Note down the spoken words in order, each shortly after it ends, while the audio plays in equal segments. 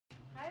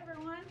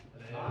everyone.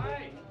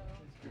 Hi.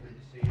 Good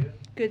to see you.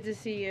 Good to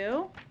see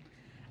you.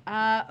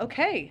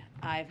 Okay,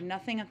 I have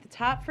nothing at the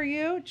top for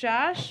you.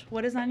 Josh,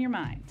 what is on your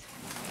mind?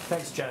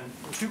 Thanks, Jen.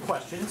 Two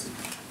questions.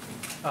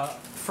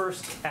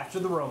 First, after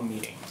the Rome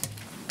meeting,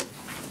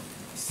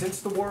 since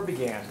the war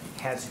began,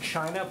 has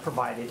China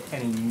provided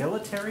any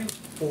military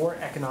or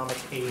economic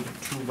aid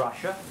to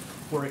Russia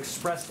or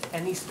expressed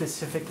any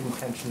specific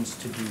intentions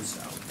to do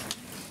so?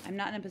 I'm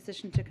not in a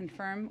position to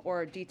confirm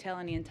or detail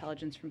any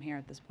intelligence from here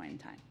at this point in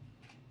time.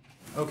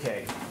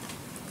 Okay.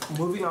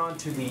 Moving on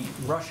to the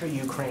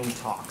Russia-Ukraine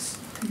talks.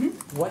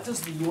 What does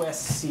the U.S.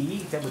 see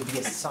that would be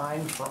a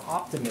sign for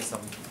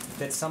optimism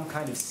that some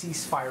kind of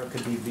ceasefire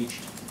could be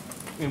reached?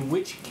 In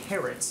which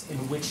carrots, in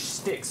which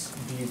sticks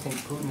do you think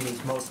Putin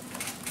is most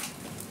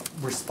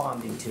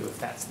responding to, if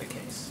that's the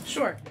case?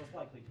 Sure. Most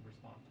likely to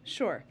respond.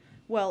 Sure.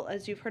 Well,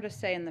 as you've heard us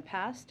say in the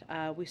past,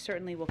 we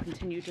certainly will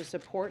continue to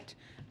support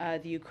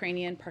the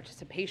Ukrainian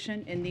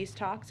participation in these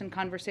talks and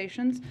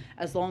conversations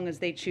as long as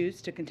they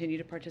choose to continue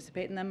to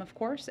participate in them, of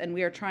course. And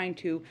we are trying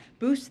to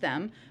boost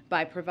them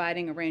by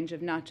providing a range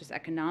of not just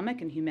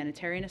economic and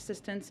humanitarian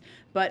assistance,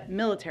 but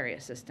military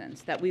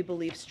assistance that we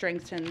believe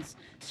strengthens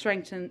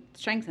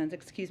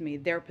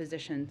their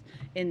position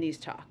in these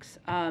talks.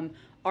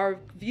 Our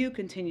view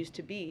continues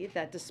to be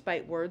that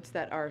despite words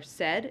that are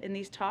said in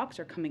these talks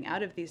or coming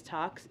out of these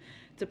talks,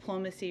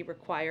 diplomacy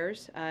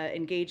requires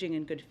engaging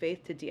in good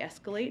faith to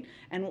de-escalate,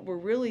 and what we're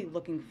really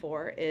looking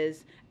for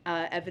is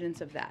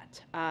evidence of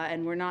that.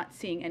 And we're not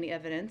seeing any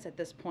evidence at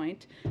this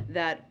point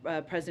that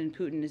President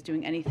Putin is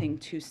doing anything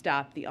to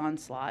stop the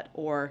onslaught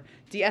or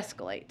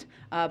de-escalate.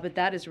 But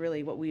that is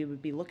really what we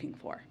would be looking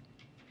for.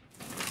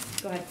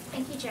 Go ahead.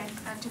 Thank you, Jen.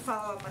 To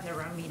follow up on the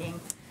Rome meeting,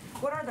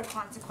 what are the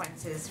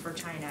consequences for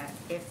China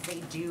if they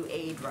do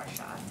aid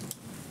Russia?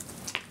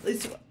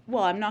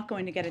 Well, I'm not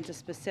going to get into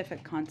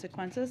specific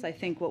consequences. I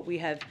think what we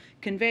have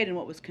conveyed and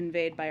what was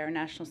conveyed by our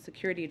national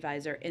security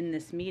advisor in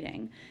this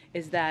meeting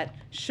is that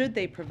should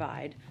they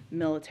provide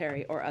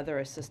military or other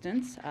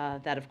assistance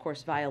that, of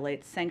course,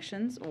 violates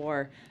sanctions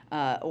or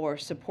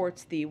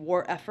supports the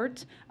war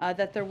effort,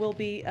 that there will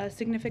be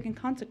significant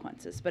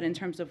consequences. But in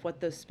terms of what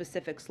those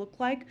specifics look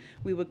like,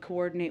 we would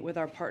coordinate with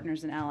our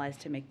partners and allies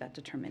to make that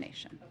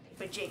determination. Okay.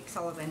 But Jake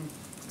Sullivan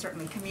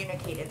certainly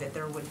communicated that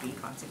there would be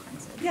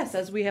consequences. Yes,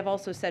 as we have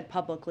also said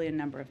publicly a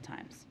number of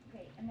times.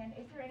 Okay. And then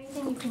is there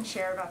anything you can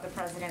share about the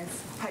president's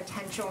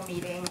potential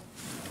meeting,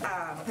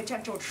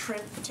 potential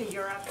trip to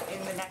Europe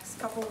in the next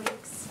couple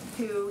weeks,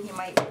 who he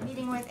might be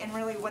meeting with, and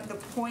really what the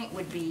point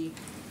would be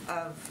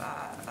of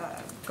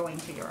going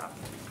to Europe?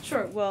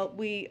 Sure. Well,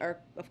 we are,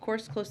 of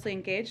course, closely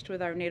engaged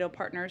with our NATO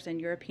partners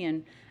and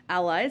European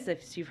allies,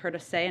 as you've heard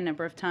us say a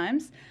number of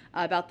times,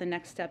 about the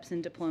next steps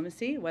in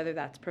diplomacy, whether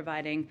that's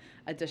providing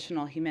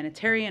additional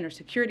humanitarian or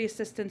security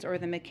assistance or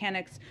the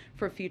mechanics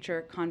for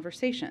future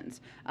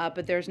conversations.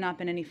 But there's not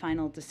been any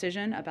final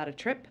decision about a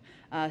trip,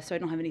 so I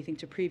don't have anything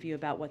to preview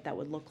about what that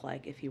would look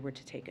like if you were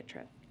to take a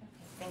trip.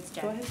 Thanks,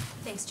 Jen. Go ahead.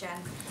 Thanks, Jen.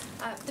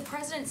 The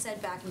president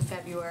said back in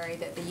February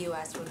that the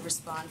U.S. would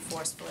respond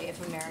forcefully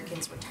if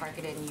Americans were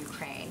targeted in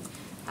Ukraine.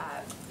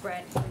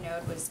 Brent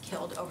Renaud was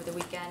killed over the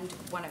weekend.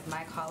 One of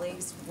my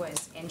colleagues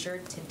was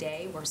injured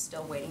today. We're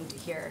still waiting to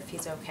hear if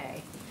he's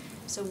okay.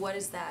 So what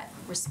is that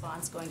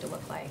response going to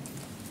look like?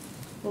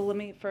 Well, let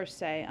me first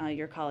say,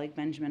 your colleague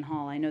Benjamin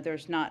Hall, I know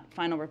there's not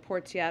final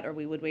reports yet, or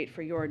we would wait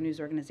for your news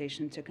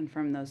organization to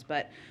confirm those,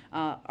 but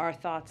our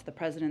thoughts, the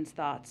president's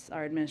thoughts,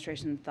 our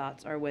administration's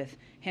thoughts are with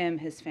him,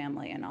 his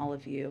family, and all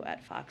of you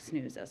at Fox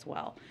News as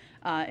well.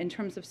 In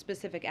terms of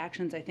specific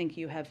actions, I think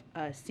you have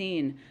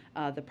seen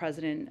the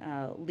president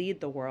lead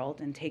the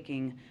world in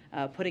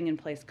putting in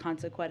place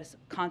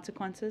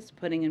consequences,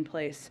 putting in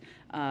place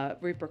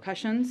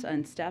repercussions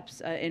and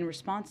steps in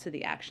response to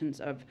the actions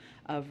of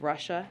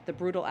Russia, the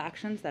brutal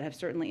actions that have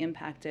certainly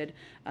impacted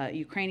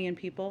Ukrainian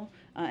people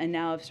and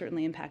now have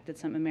certainly impacted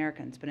some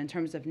Americans. But in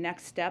terms of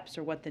next steps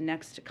or what the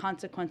next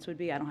consequence would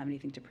be, I don't have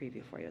anything to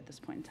preview for you at this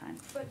point in time.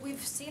 But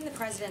we've seen the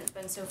president's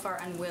been so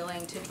far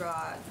unwilling to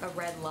draw a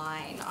red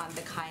line on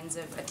the kinds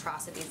of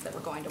atrocities that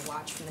we're going to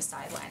watch from the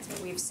sidelines. I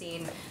mean, we've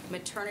seen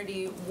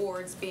maternity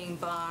wards being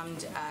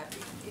bombed,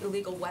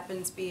 illegal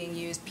weapons being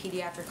used,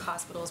 pediatric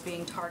hospitals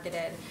being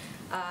targeted.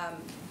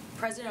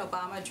 President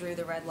Obama drew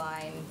the red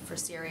line for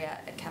Syria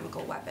at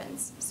chemical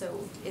weapons.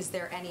 So is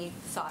there any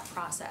thought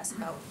process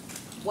about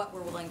what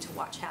we're willing to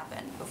watch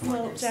happen before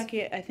Well,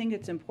 Jackie, I think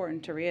it's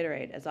important to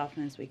reiterate as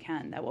often as we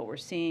can that what we're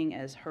seeing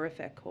is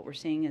horrific, what we're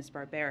seeing is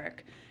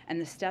barbaric, and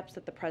the steps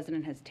that the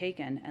president has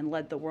taken and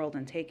led the world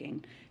in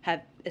taking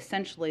have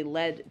essentially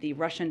led the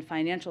Russian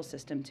financial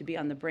system to be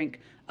on the brink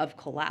of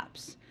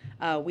collapse.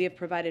 We have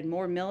provided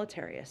more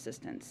military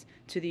assistance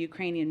to the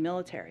Ukrainian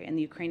military and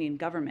the Ukrainian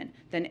government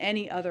than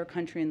any other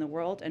country in the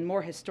world, and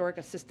more historic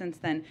assistance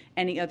than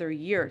any other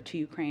year to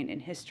Ukraine in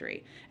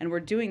history. And we're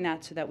doing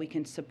that so that we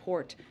can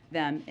support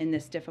them in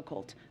this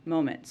difficult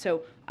moment.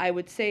 So I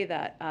would say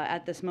that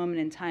at this moment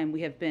in time,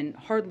 we have been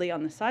hardly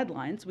on the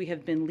sidelines. We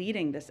have been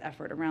leading this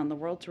effort around the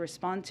world to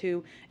respond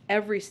to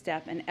every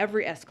step and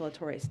every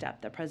escalatory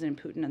step that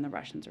President Putin and the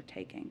Russians are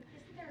taking.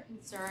 Isn't there a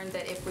concern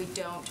that if we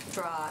don't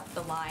draw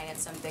the line at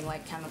something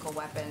like chemical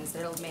weapons, that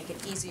it'll make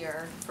it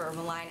easier for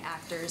malign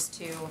actors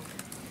to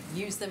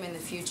use them in the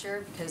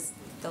future because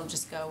they'll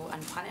just go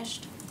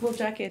unpunished? Well,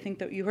 Jackie, I think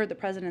that you heard the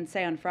president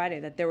say on Friday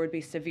that there would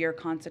be severe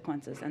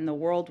consequences and the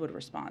world would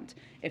respond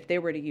if they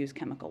were to use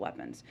chemical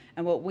weapons.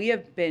 And what we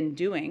have been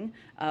doing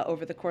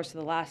over the course of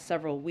the last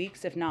several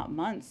weeks, if not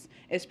months,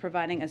 is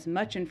providing as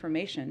much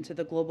information to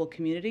the global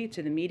community,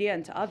 to the media,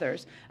 and to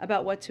others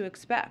about what to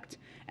expect.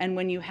 And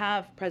when you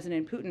have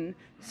President Putin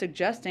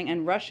suggesting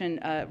and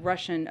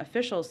Russian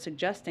officials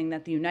suggesting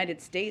that the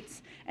United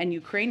States and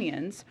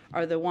Ukrainians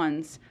are the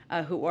ones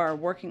who are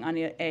working on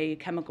a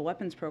chemical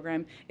weapons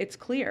program, it's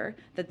clear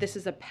that this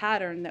is a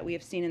pattern that we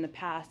have seen in the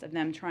past of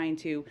them trying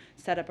to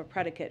set up a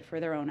predicate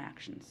for their own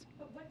actions.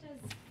 But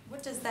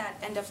what does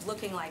that end up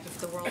looking like if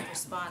the world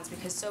responds?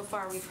 Because so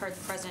far we've heard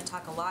the president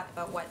talk a lot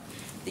about what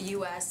the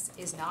U.S.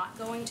 is not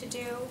going to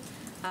do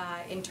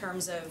in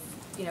terms of,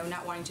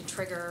 not wanting to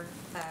trigger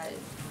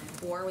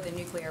war with a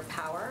nuclear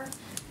power.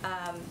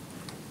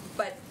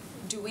 But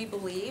do we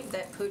believe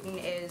that Putin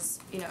is,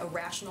 a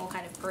rational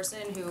kind of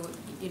person who,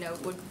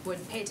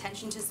 would pay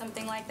attention to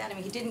something like that? I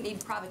mean, he didn't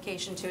need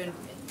provocation to,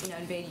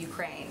 invade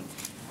Ukraine.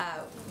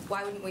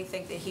 Why wouldn't we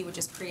think that he would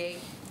just create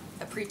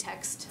a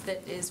pretext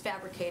that is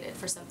fabricated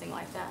for something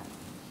like that?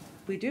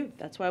 We do.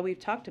 That's why we've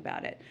talked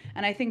about it.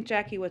 And I think,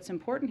 Jackie, what's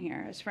important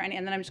here is for any,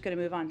 and then I'm just going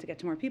to move on to get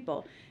to more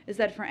people, is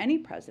that for any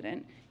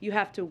president, you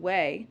have to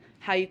weigh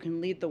how you can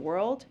lead the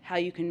world, how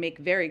you can make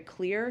very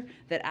clear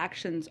that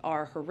actions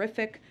are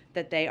horrific,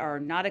 that they are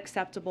not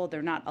acceptable,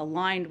 they're not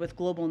aligned with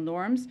global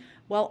norms,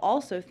 while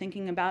also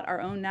thinking about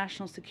our own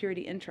national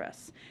security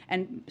interests.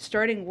 And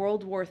starting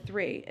World War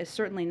III is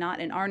certainly not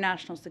in our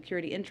national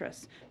security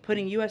interests.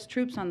 Putting U.S.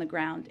 troops on the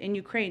ground in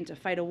Ukraine to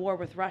fight a war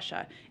with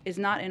Russia is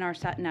not in our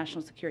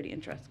national security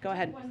interests. Go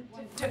ahead.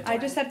 I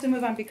just have to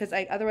move on because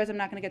otherwise I'm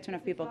not going to get to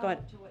enough people. Go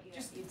ahead. To what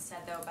you'd said,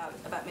 though,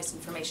 about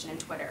misinformation in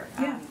Twitter.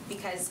 Yeah.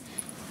 Because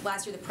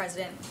last year the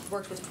president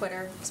worked with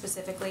Twitter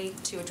specifically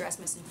to address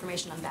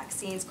misinformation on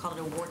vaccines, called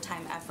it a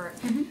wartime effort.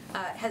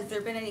 Has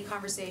there been any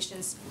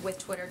conversations with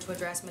Twitter to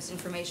address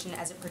misinformation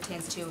as it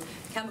pertains to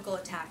chemical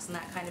attacks and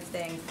that kind of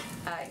thing,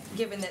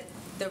 given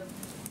that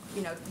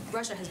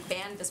Russia has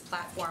banned this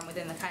platform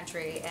within the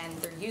country and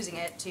they're using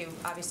it to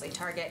obviously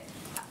target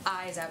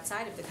eyes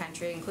outside of the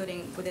country,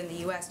 including within the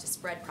U.S., to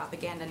spread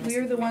propaganda and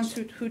misinformation? We're the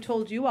ones who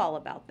told you all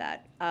about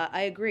that.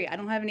 I agree. I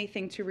don't have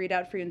anything to read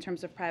out for you in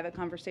terms of private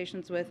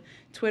conversations with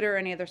Twitter or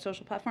any other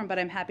social platform, but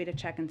I'm happy to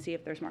check and see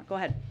if there's more. Go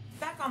ahead.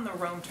 Back on the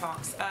Rome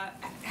talks,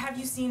 have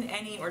you seen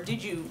any, or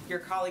did your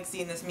colleagues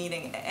see in this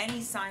meeting,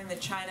 any sign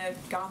that China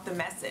got the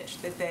message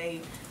that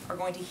they are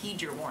going to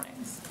heed your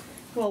warnings?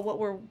 Well, what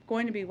we're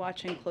going to be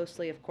watching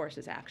closely, of course,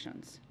 is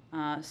actions.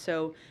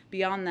 So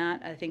beyond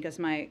that, I think as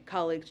my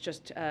colleagues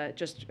just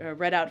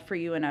read out for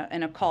you in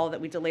a call that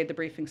we delayed the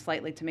briefing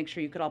slightly to make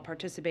sure you could all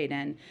participate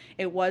in,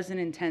 it was an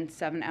intense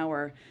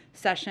 7-hour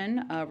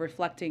session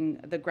reflecting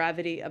the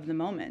gravity of the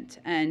moment.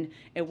 And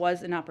it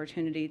was an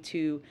opportunity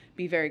to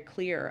be very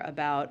clear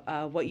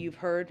about what you've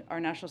heard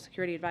our National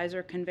Security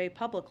Advisor convey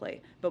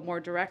publicly, but more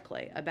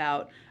directly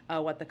about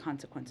what the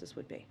consequences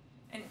would be.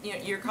 And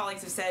your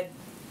colleagues have said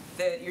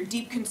that your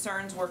deep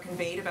concerns were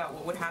conveyed about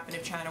what would happen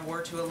if China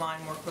were to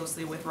align more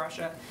closely with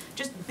Russia.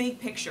 Just big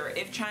picture,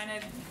 if China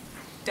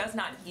does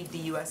not heed the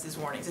U.S.'s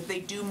warnings, if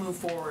they do move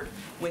forward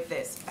with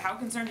this, how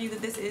concerned are you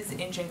that this is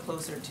inching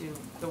closer to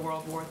the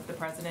world war that the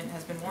president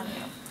has been warning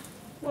of?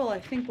 Well, I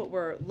think what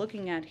we're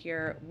looking at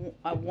here,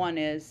 one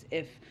is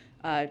if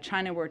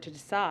China were to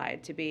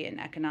decide to be an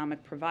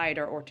economic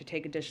provider or to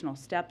take additional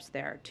steps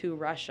there to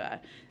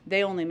Russia,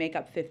 they only make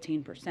up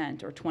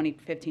 15% or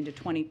 15 to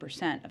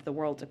 20% of the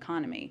world's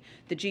economy.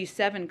 The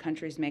G7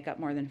 countries make up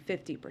more than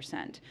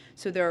 50%.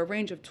 So there are a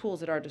range of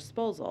tools at our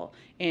disposal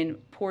in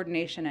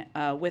coordination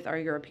with our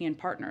European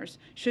partners,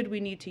 should we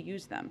need to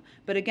use them.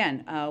 But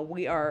again,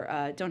 we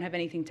don't have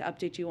anything to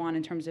update you on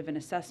in terms of an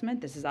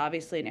assessment. This is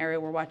obviously an area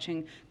we're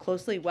watching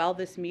closely. While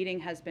this meeting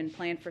has been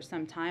planned for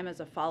some time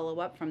as a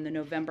follow-up from the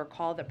November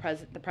call that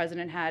the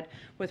president had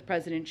with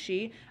President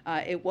Xi,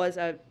 it was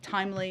a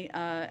timely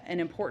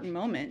and important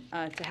moment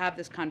to have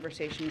this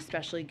conversation,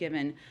 especially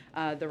given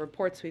the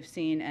reports we've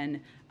seen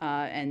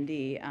and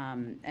the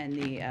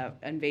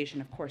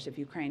invasion, of course, of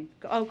Ukraine.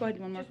 Go ahead.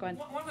 One more. Go ahead.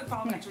 One quick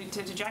follow-up, actually,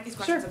 to Jackie's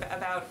questions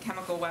about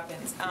chemical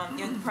weapons.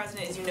 The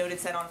president, as you noted,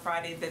 said on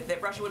Friday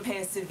that Russia would pay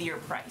a severe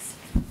price.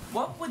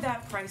 What would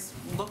that price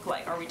look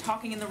like? Are we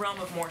talking in the realm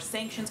of more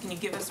sanctions? Can you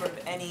give us sort of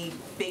any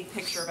big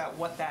picture about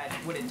what that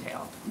would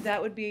entail?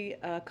 That would be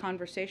a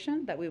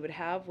conversation that we would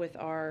have with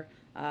our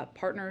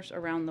partners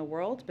around the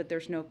world, but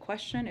there's no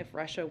question if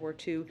Russia were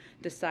to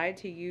decide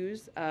to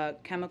use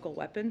chemical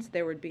weapons,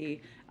 there would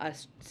be a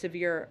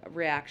severe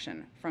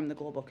reaction from the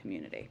global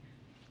community.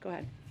 Go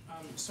ahead.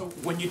 So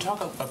when you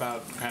talk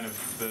about kind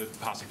of the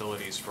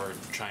possibilities for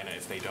China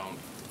if they don't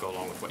go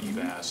along with what you've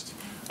asked.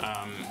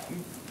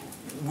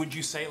 Would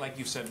you say, like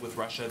you said with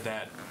Russia,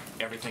 that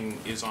everything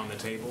is on the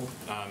table,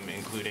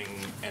 including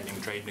ending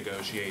trade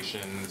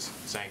negotiations,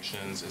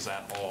 sanctions? Is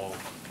that all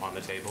on the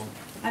table?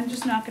 I'm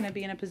just not going to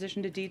be in a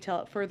position to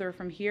detail it further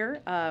from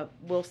here.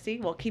 We'll see.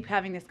 We'll keep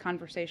having this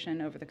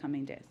conversation over the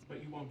coming days.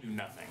 But you won't do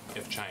nothing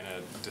if China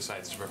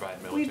decides to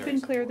provide military We've been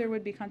clear support there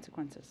would be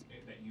consequences.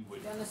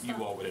 that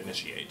you all would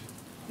initiate.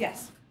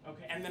 Yes.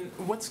 Okay, and then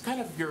what's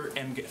kind of your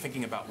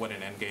thinking about what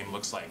an end game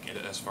looks like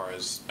as far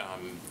as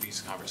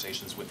these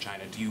conversations with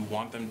China? Do you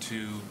want them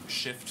to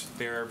shift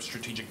their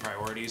strategic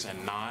priorities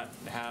and not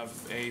have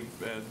a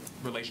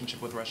relationship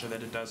with Russia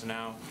that it does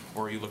now,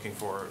 or are you looking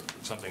for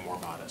something more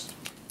modest?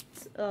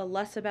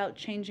 Less about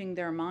changing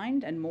their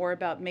mind and more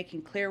about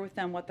making clear with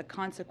them what the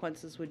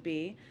consequences would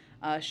be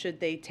should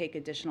they take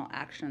additional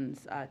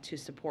actions to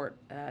support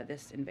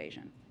this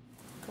invasion.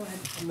 Go ahead.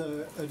 On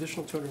the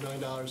additional $200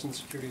 million in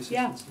security assistance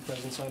Yeah. the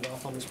President signed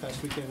off on this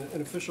past weekend,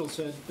 an official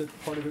said that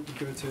part of it would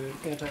go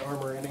to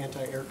anti-armor and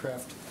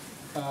anti-aircraft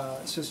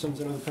systems.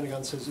 I know the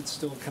Pentagon says it's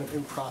still kind of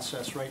in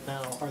process right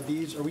now.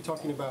 Are we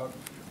talking about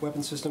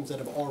weapon systems that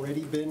have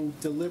already been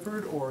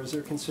delivered, or is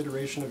there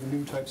consideration of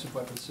new types of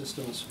weapon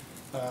systems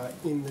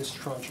in this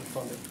tranche of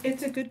funding?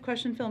 It's a good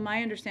question, Phil.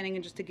 My understanding,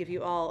 and just to give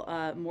you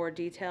all more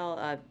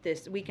detail,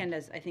 this weekend,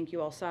 as I think you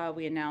all saw,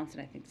 we announced,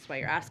 and I think that's why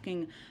you're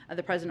asking,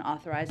 the President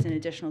authorized an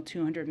additional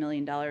 $200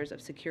 million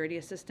of security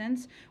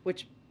assistance,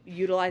 which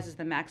utilizes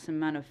the maximum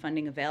amount of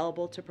funding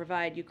available to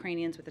provide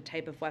Ukrainians with the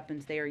type of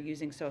weapons they are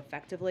using so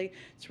effectively.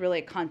 It's really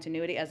a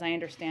continuity, as I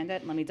understand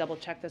it, let me double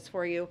check this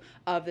for you,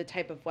 of the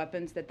type of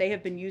weapons that they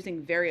have been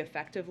using very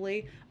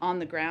effectively on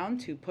the ground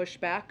to push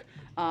back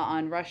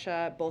on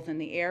Russia, both in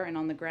the air and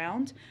on the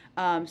ground.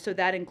 So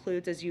that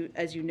includes, as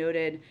you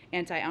noted,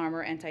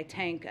 anti-armor,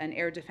 anti-tank, and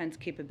air defense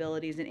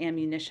capabilities and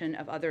ammunition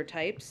of other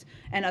types,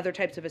 and other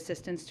types of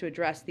assistance to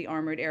address the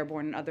armored,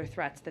 airborne, and other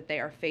threats that they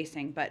are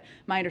facing. But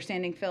my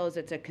understanding, Phil, is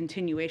it's a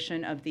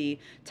continuation of the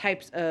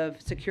types of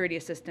security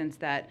assistance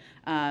that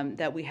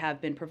that we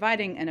have been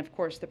providing, and of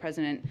course the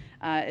President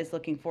is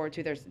looking forward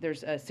to.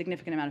 There's a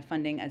significant amount of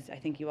funding, as I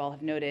think you all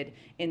have noted,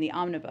 in the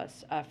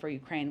omnibus for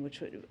Ukraine,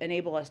 which would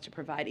enable us to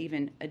provide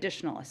even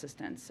additional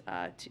assistance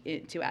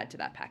to add to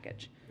that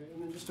package.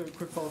 And then just a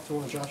quick follow-up to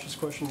one of Josh's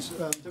questions.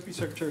 Deputy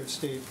Secretary of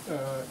State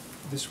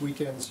this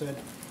weekend said,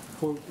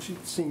 quote, she's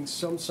seeing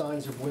some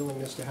signs of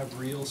willingness to have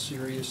real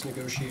serious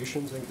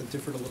negotiations. I think that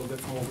differed a little bit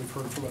from what we've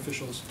heard from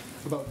officials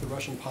about the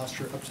Russian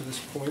posture up to this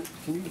point.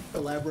 Can you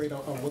elaborate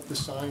on what the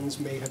signs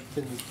may have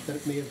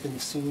been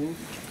seen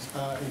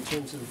in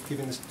terms of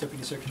giving this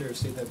Deputy Secretary of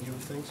State that view of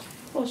things?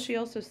 Well, she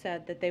also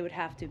said that they would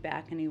have to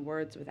back any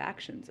words with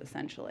actions,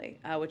 essentially,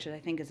 which I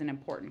think is an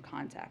important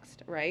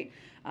context, right?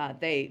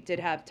 They did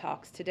have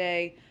talks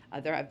today.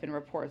 There have been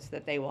reports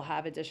that they will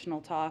have additional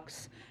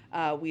talks.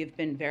 We have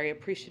been very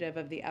appreciative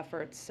of the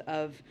efforts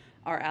of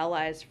our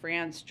allies,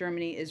 France,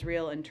 Germany,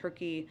 Israel, and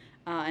Turkey,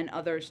 and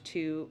others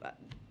to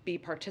be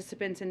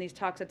participants in these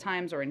talks at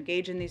times or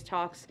engage in these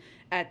talks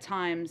at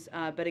times.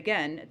 But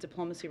again,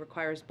 diplomacy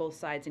requires both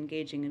sides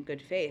engaging in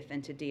good faith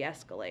and to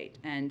de-escalate.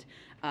 And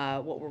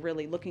what we're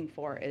really looking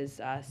for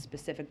is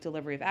specific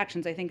delivery of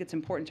actions. I think it's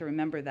important to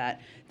remember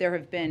that there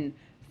have been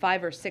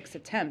 5 or 6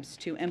 attempts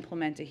to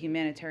implement a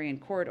humanitarian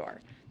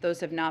corridor. Those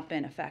have not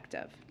been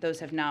effective. Those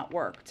have not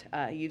worked.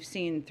 You've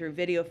seen through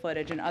video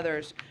footage and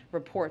others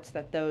reports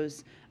that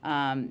those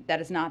that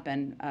has not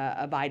been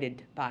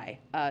abided by.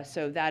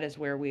 So that is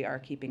where we are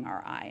keeping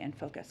our eye and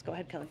focus. Go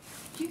ahead, Kelly.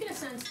 Do you get a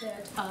sense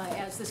that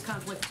as this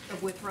conflict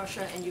with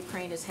Russia and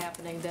Ukraine is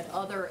happening, that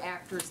other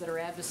actors that are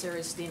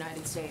adversaries to the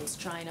United States,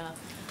 China,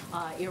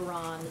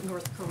 Iran,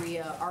 North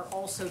Korea, are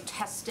also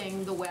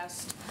testing the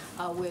West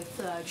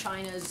with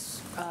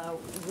China's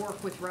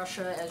work with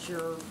Russia as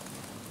you're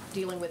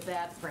dealing with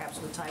that,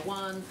 perhaps with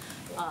Taiwan,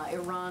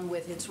 Iran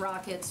with its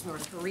rockets,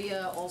 North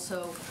Korea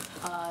also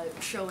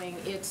showing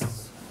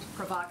its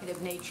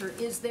provocative nature.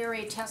 Is there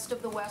a test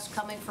of the West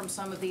coming from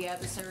some of the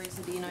adversaries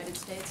of the United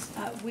States?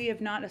 We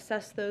have not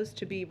assessed those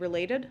to be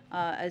related,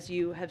 as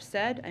you have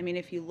said. I mean,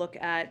 if you look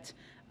at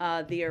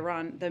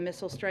the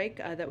missile strike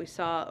that we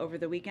saw over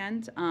the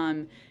weekend,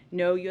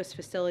 no U.S.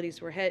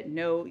 facilities were hit,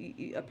 no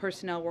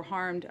personnel were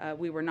harmed.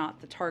 We were not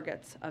the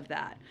targets of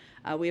that.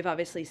 We've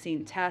obviously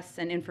seen tests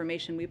and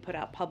information we put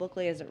out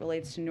publicly as it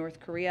relates to North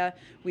Korea.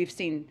 We've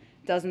seen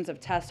dozens of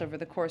tests over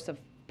the course of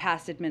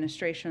past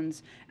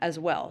administrations as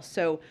well.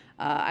 So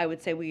I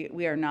would say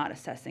we are not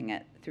assessing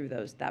it through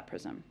that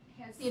prism.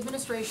 Has the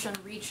administration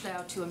reached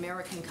out to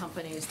American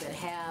companies that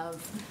have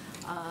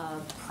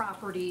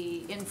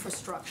property,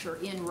 infrastructure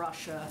in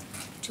Russia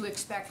to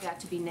expect that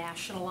to be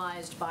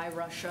nationalized by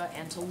Russia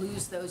and to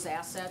lose those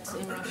assets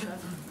in Russia?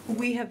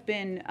 We have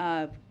been,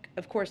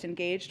 of course,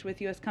 engaged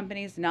with U.S.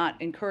 companies,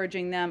 not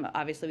encouraging them.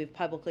 Obviously, we've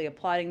publicly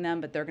applauding them,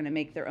 but they're going to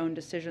make their own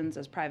decisions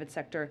as private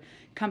sector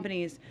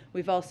companies.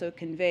 We've also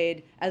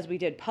conveyed, as we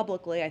did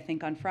publicly, I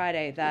think on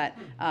Friday, that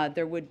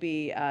there would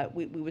be,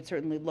 we would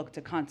certainly look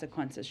to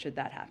consequences should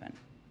that happen.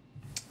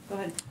 Go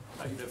ahead.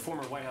 The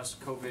former White House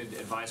COVID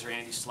advisor,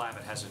 Andy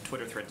Slavitt, has a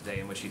Twitter thread today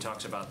in which he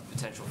talks about the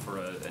potential for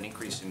an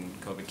increase in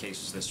COVID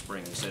cases this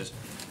spring. He says,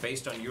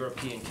 based on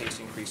European case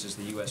increases,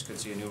 the U.S. could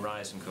see a new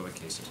rise in COVID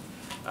cases.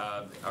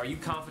 Are you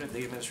confident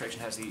the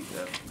administration has the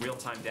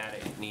real-time data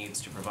it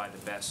needs to provide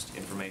the best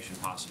information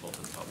possible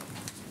to the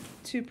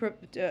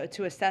public?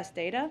 To assess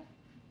data?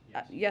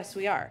 Yes,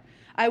 we are.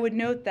 I would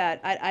note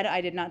that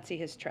I did not see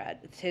his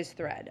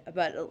thread,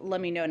 but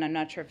let me know, and I'm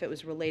not sure if it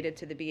was related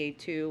to the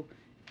BA2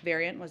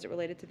 variant. Was it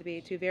related to the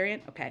BA2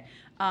 variant? Okay.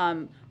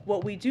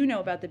 What we do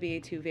know about the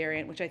BA2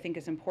 variant, which I think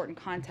is important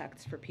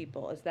context for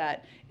people, is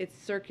that it's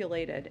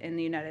circulated in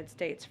the United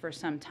States for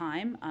some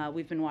time.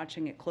 We've been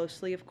watching it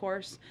closely, of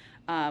course.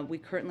 We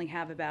currently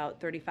have about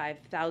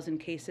 35,000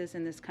 cases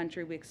in this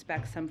country. We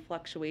expect some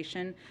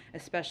fluctuation,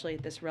 especially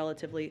at this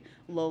relatively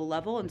low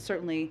level, and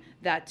certainly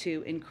that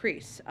to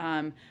increase.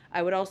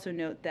 I would also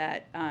note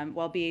that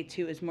while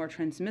BA2 is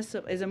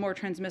a more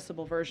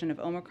transmissible version of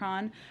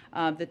Omicron,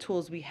 the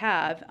tools we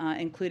have,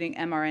 including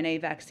mRNA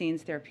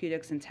vaccines,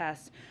 therapeutics, and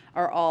tests,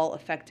 are all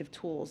effective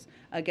tools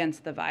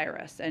against the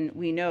virus. And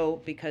we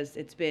know because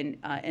it's been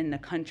in the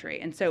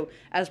country. And so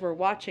as we're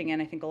watching,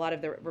 and I think a lot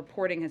of the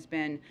reporting has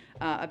been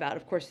about,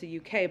 of course, the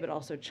UK, but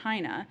also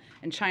China.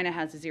 And China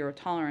has a zero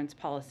tolerance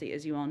policy,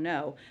 as you all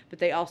know, but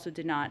they also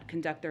did not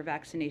conduct their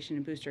vaccination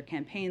and booster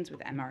campaigns with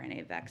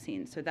mRNA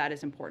vaccines. So that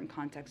is important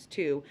context,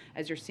 too,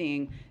 as you're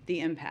seeing the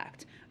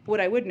impact. What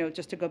I would note,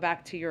 just to go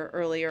back to your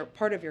earlier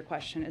part of your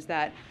question, is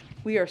that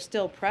we are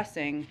still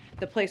pressing.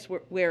 The place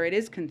where it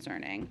is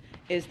concerning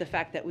is the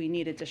fact that we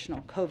need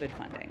additional COVID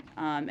funding.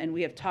 And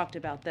we have talked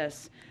about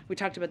this. We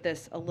talked about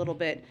this a little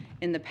bit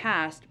in the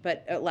past,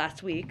 but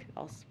last week,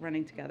 all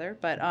running together.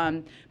 But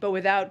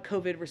without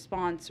COVID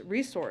response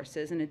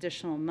resources and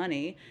additional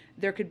money,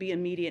 there could be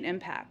immediate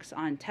impacts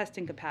on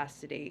testing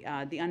capacity.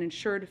 The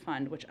uninsured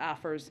fund, which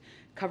offers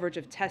coverage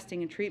of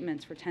testing and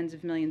treatments for tens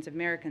of millions of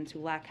Americans who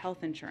lack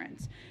health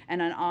insurance,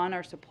 and on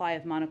our supply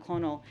of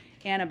monoclonal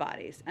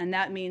antibodies. And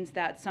that means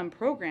that some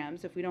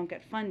programs, if we don't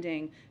get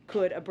funding,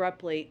 could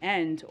abruptly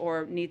end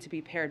or need to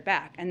be pared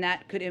back. And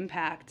that could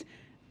impact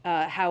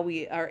how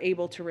we are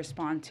able to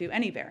respond to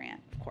any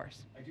variant, of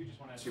course. I do just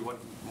want to ask you one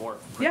more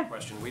quick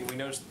question. We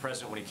noticed the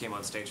president, when he came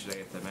on stage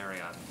today at the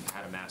Marriott,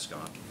 had a mask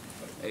on.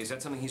 Is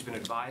that something he's been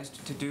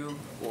advised to do,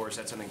 or is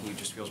that something he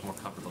just feels more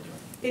comfortable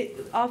doing?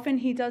 Often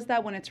he does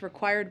that when it's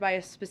required by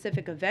a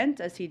specific event,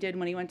 as he did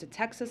when he went to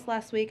Texas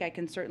last week. I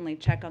can certainly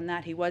check on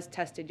that. He was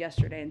tested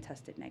yesterday and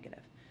tested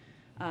negative.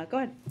 Go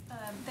ahead.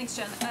 Thanks,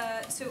 Jen.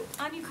 So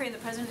on Ukraine, the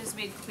president has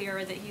made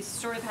clear that he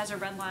sort of has a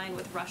red line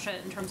with Russia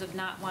in terms of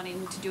not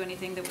wanting to do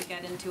anything that would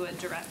get into a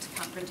direct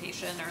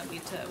confrontation or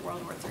lead to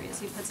World War III, as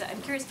he puts it.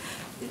 I'm curious,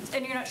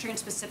 and you're not sharing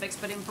specifics,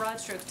 but in broad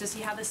strokes, does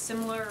he have a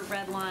similar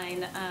red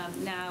line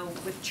now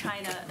with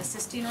China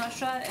assisting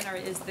Russia?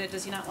 And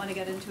does he not want to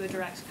get into a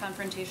direct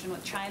confrontation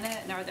with China?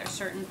 And are there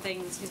certain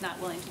things he's not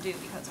willing to do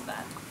because of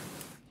that?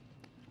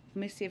 Let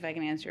me see if I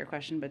can answer your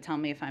question, but tell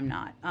me if I'm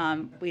not.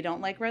 We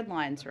don't like red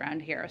lines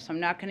around here, so I'm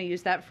not going to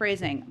use that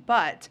phrasing.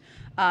 But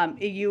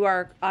you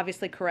are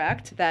obviously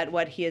correct that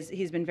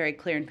he's been very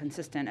clear and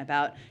consistent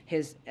about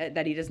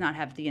that he does not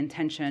have the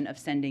intention of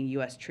sending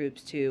U.S.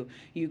 troops to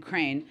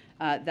Ukraine.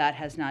 That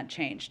has not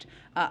changed.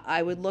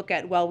 I would look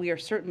at, while we are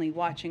certainly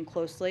watching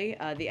closely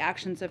the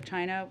actions of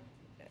China,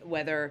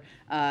 whether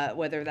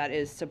that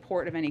is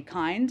support of any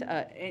kind,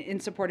 in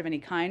support of any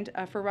kind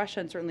for Russia,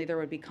 and certainly there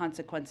would be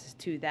consequences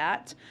to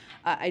that.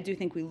 I do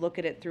think we look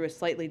at it through a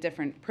slightly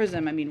different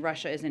prism. I mean,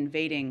 Russia is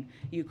invading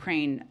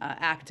Ukraine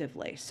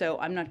actively, so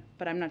I'm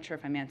not sure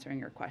if I'm answering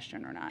your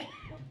question or not.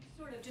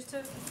 Sort of, just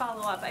to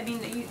follow up, I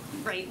mean,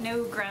 right,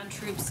 no ground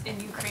troops in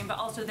Ukraine, but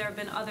also there have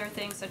been other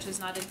things such as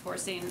not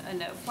enforcing a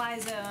no-fly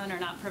zone or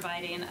not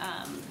providing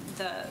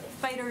the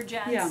fighter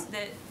jets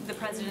that the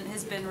president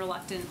has been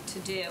reluctant to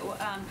do.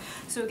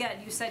 So again,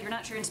 you said you're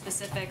not sharing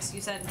specifics.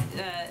 You said,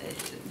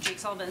 Jake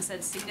Sullivan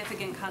said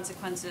significant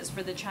consequences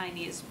for the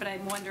Chinese, but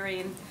I'm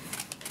wondering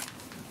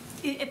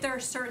if there are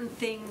certain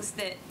things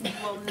that you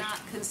will not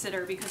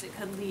consider because it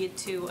could lead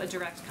to a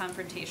direct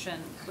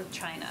confrontation with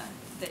China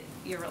that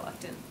you're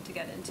reluctant to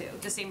get into,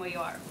 the same way you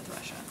are with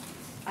Russia.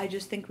 I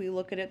just think we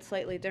look at it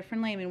slightly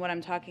differently. I mean,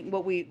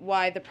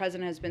 why the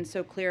president has been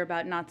so clear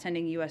about not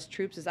sending U.S.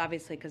 troops is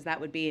obviously because that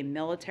would be a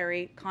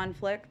military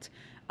conflict.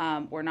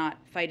 We're not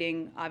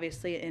fighting,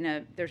 obviously,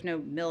 there's no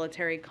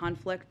military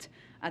conflict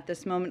at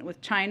this moment with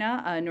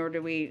China, nor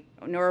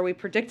are we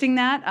predicting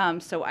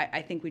that. So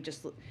I think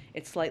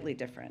it's slightly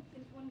different.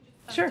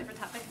 Sure. Different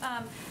topic.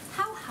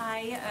 How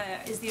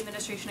high is the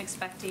administration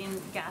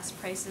expecting gas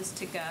prices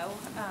to go,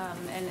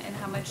 and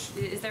how much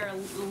is there a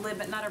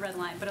limit? Not a red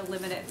line, but a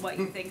limit at what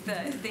you think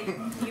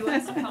the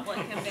U.S. public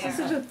can bear. This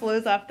just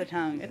flows off the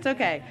tongue. It's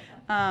okay.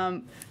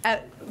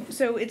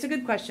 So it's a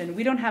good question.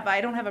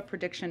 I don't have a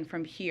prediction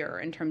from here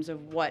in terms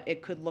of what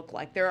it could look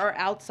like. There are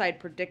outside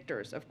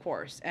predictors, of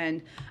course,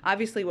 and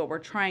obviously what we're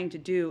trying to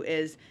do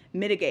is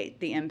mitigate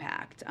the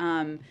impact.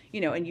 And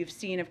you've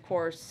seen, of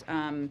course,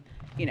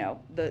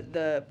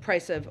 the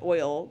price of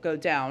oil go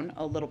down. down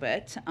a little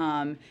bit,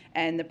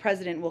 and the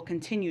president will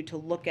continue to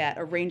look at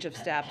a range of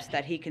steps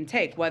that he can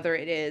take, whether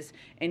it is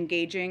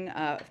engaging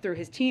through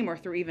his team or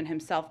through even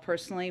himself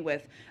personally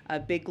with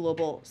big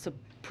global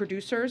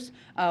producers,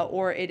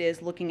 or it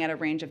is looking at a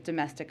range of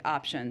domestic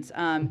options.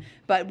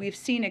 But we've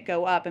seen it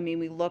go up. I mean,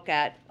 we look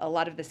at a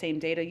lot of the same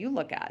data you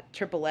look at,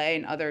 AAA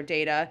and other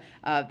data,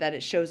 that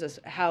it shows us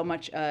how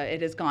much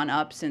it has gone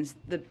up since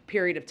the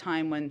period of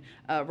time when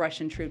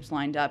Russian troops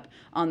lined up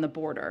on the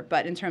border.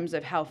 But in terms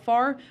of how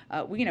far,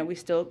 we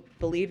still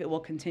believe it will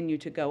continue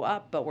to go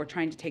up, but we're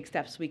trying to take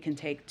steps we can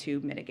take to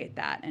mitigate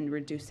that and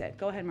reduce it.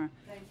 Go ahead, Mar.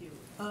 Thank you.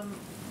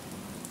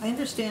 I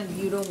understand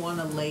you don't want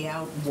to lay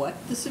out what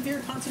the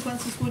severe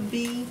consequences would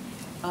be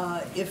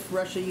if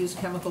Russia used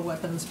chemical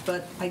weapons,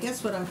 but I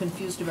guess what I'm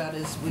confused about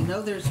is we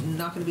know there's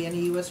not going to be any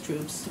U.S.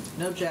 troops,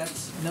 no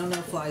jets, no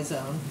no-fly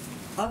zone.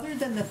 Other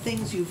than the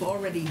things you've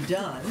already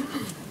done,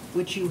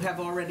 which you have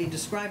already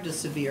described as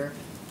severe,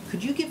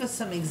 could you give us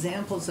some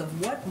examples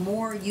of what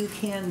more you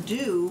can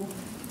do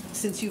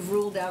since you've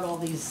ruled out all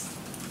these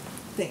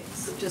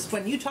things? Just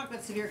when you talk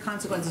about severe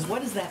consequences,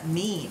 what does that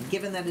mean,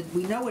 given that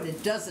we know what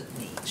it doesn't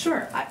mean?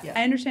 Sure.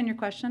 I understand your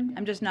question.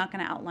 I'm just not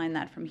going to outline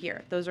that from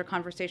here. Those are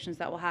conversations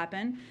that will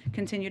happen,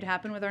 continue to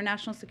happen with our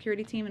national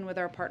security team and with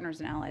our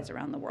partners and allies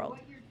around the world.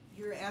 What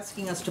you're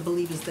asking us to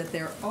believe is that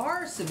there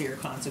are severe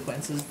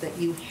consequences that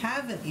you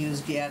haven't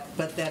used yet,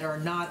 but that are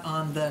not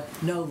on the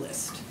no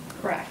list.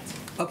 Correct.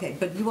 Okay,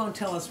 but you won't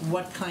tell us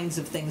what kinds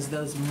of things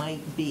those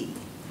might be.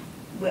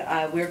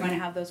 We're going to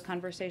have those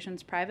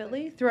conversations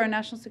privately through our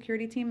national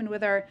security team and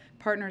with our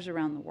partners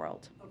around the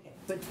world.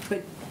 Okay,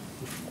 but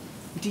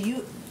do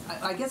you,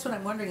 I guess what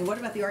I'm wondering, what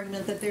about the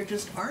argument that there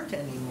just aren't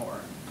any more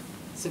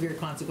severe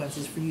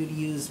consequences for you to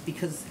use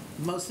because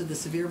most of the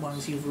severe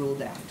ones you've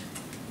ruled out?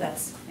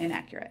 That's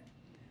inaccurate.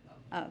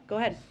 Go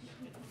ahead.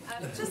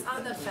 Just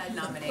on the Fed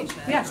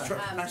nomination. Yeah.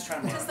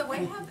 Does the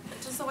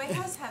White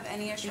House have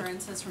any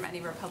assurances from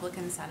any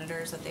Republican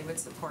senators that they would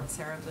support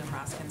Sarah Bloom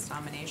Raskin's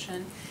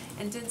nomination?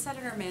 And did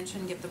Senator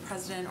Manchin give the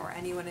president or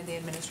anyone in the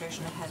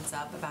administration a heads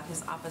up about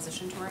his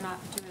opposition to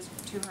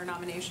her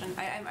nomination?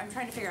 I'm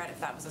trying to figure out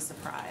if that was a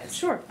surprise.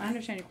 Sure, I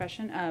understand your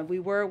question. We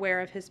were aware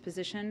of his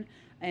position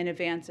in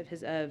advance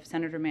of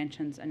Senator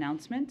Manchin's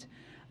announcement.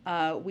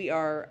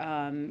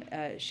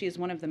 She is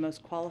one of the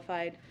most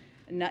qualified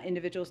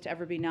individuals to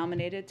ever be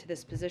nominated to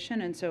this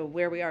position, and so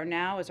where we are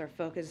now is our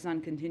focus is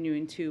on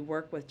continuing to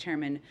work with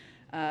Chairman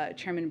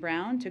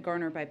Brown to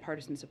garner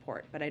bipartisan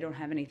support, but I don't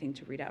have anything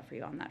to read out for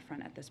you on that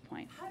front at this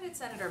point. How did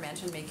Senator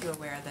Manchin make you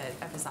aware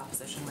of his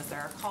opposition? Was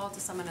there a call to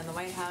someone in the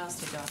White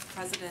House? Did the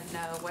president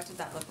know? What did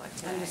that look like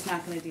today? I'm just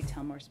not going to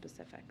detail more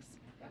specifics.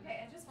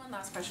 Okay, and just one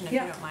last question, if you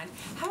don't mind.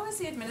 How is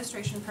the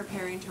administration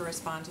preparing to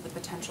respond to the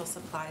potential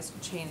supply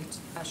chain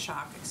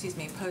shock,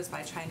 posed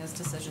by China's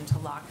decision to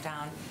lock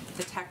down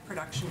the tech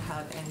production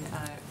hub in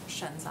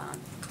Shenzhen?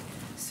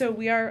 So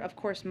we are, of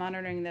course,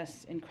 monitoring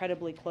this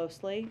incredibly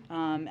closely,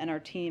 and our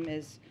team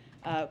is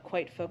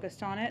quite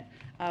focused on it.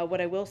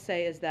 What I will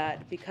say is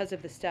that because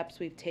of the steps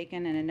we've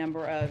taken and a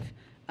number of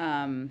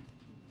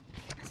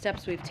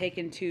steps we've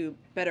taken to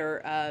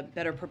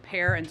better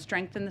prepare and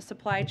strengthen the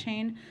supply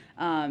chain,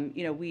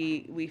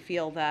 we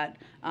feel that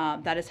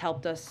that has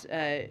helped us,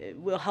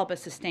 will help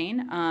us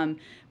sustain.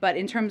 But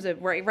in terms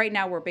of right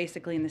now, we're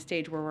basically in the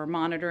stage where we're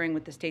monitoring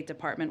with the State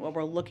Department. What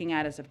we're looking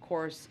at is, of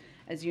course,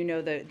 as you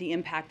know, the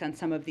impact on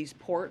some of these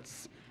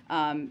ports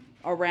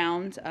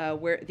around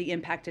where the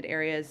impacted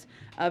areas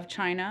of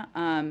China.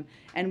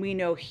 And we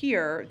know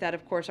here that,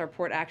 of course, our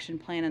port action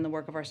plan and the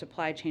work of our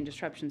supply chain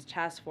disruptions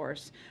task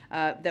force,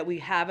 that we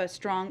have a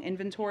strong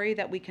inventory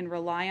that we can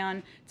rely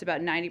on. It's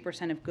about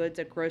 90% of goods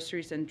at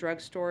groceries and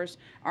drugstores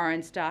are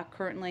in stock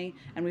currently.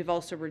 And we've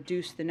also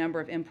reduced the number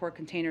of import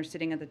containers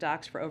sitting at the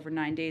docks for over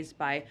 9 days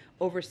by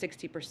over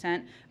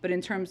 60%. But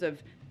in terms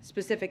of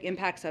specific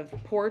impacts of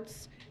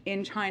ports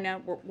in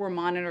China, we're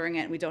monitoring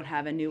it. We don't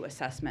have a new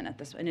assessment at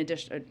this, in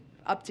addition,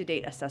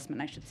 up-to-date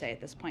assessment, I should say, at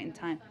this point in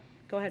time.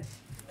 Go ahead.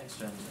 Thanks,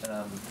 Jen.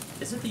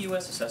 Is it the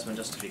U.S. assessment,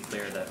 just to be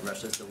clear, that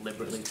Russia is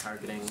deliberately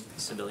targeting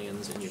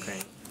civilians in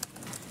Ukraine?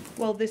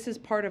 Well, this is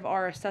part of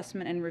our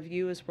assessment and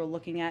review as we're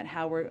looking at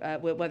how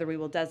whether we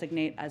will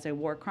designate as a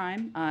war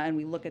crime, and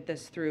we look at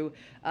this through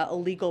a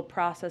legal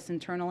process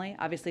internally.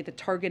 Obviously, the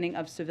targeting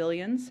of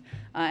civilians,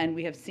 and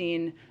we have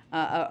seen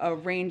a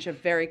range of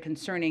very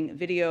concerning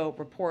video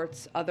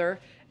reports. Other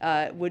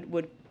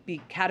would be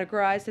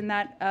categorized in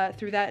that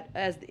through that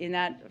as in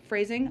that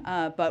phrasing,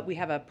 but we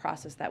have a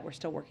process that we're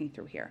still working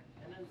through here.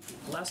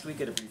 Last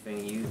week at a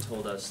briefing, you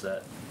told us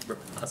that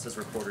us as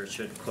reporters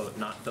should, quote,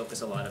 not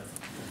focus a lot of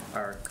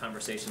our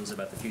conversations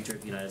about the future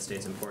of the United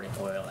States importing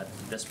oil at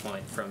this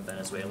point from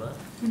Venezuela.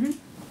 Mm-hmm.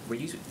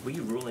 Were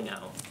you ruling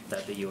out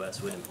that the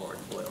U.S. would import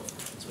oil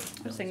from Venezuela?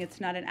 I'm saying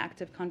it's not an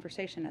active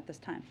conversation at this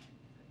time.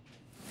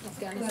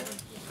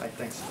 Hi,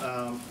 thanks.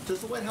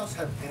 Does the White House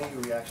have any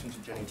reaction to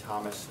Jenny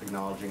Thomas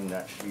acknowledging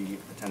that she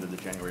attended the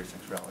January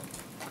 6th rally?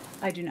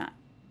 I do not.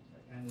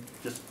 And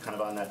just kind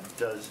of on that,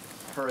 does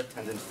her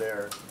attendance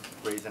there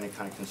raise any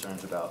kind of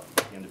concerns about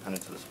the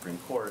independence of the Supreme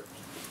Court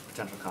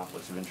potential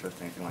conflicts of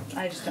interest, anything like that?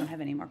 I just don't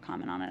have any more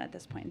comment on it at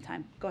this point in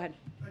time. Go ahead.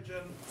 Hi,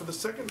 Jen. For the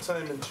second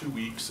time in 2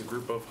 weeks, a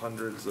group of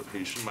hundreds of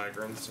Haitian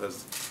migrants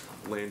has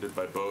landed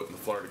by boat in the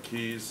Florida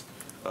Keys.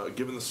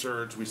 Given the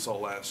surge we saw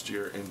last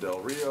year in Del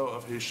Rio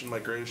of Haitian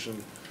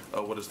migration,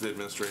 what is the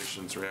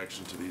administration's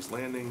reaction to these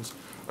landings?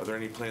 Are there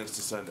any plans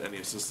to send any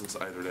assistance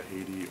either to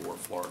Haiti or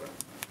Florida?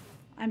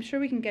 I'm sure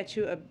we can get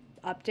you an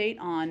update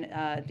on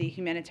the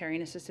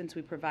humanitarian assistance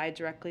we provide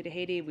directly to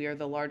Haiti. We are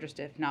the largest,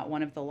 if not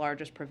one of the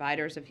largest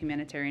providers of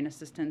humanitarian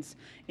assistance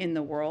in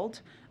the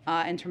world.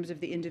 In terms of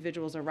the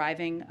individuals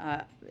arriving,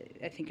 I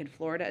think in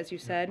Florida, as you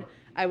said,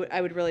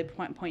 I would really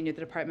point you to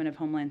the Department of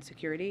Homeland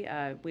Security.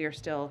 We are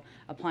still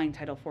applying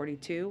Title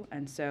 42,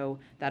 and so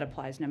that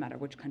applies no matter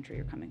which country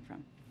you're coming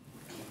from.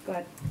 Go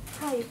ahead.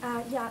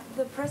 Hi,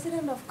 the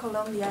president of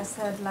Colombia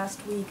said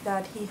last week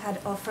that he had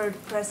offered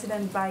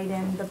President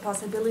Biden the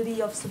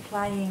possibility of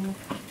supplying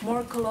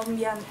more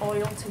Colombian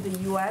oil to the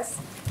U.S.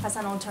 as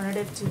an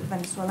alternative to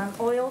Venezuelan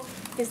oil.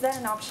 Is that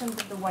an option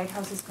that the White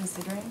House is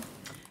considering?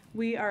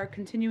 We are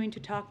continuing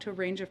to talk to a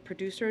range of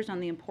producers on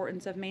the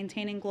importance of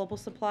maintaining global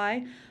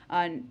supply.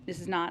 This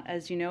is not,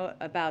 as you know,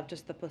 about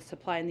just the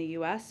supply in the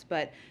U.S.,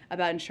 but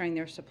about ensuring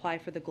there's supply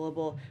for the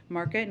global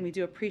market. And we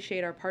do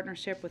appreciate our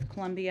partnership with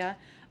Colombia,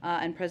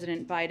 and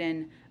President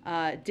Biden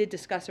did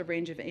discuss a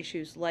range of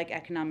issues like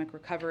economic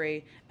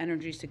recovery,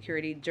 energy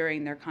security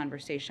during their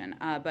conversation.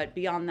 But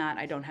beyond that,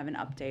 I don't have an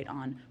update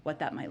on what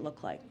that might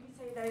look like. Would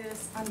you say that it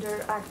is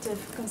under active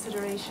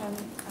consideration?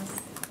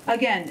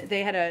 Again,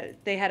 they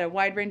had a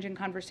wide-ranging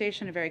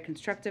conversation, a very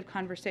constructive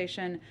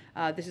conversation.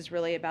 This is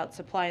really about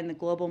supply in the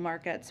global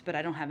markets, but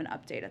I don't have an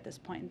update at this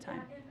point in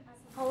time.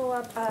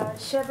 Follow-up,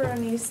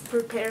 Chevron is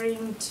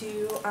preparing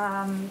to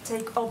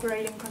take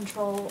operating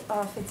control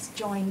of its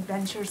joint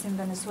ventures in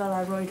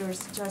Venezuela.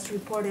 Reuters just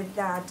reported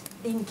that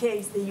in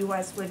case the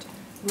U.S. would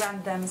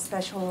grant them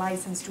special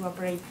license to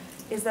operate.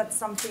 Is that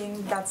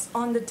something that's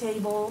on the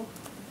table?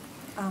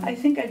 I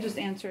think I just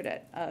answered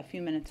it a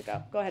few minutes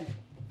ago. Go ahead.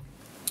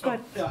 Go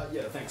ahead.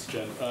 Yeah, thanks,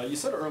 Jen. You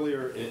said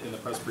earlier in the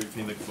press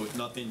briefing that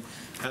nothing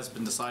has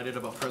been decided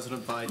about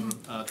President Biden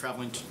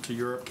traveling to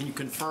Europe. Can you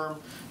confirm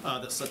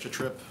that such a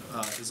trip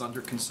is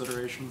under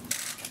consideration?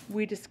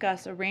 We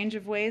discuss a range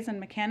of ways and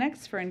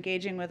mechanics for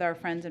engaging with our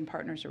friends and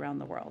partners around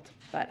the world,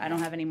 but I don't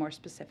have any more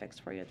specifics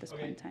for you at this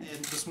point in time.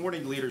 And this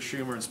morning, Leader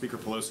Schumer and Speaker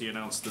Pelosi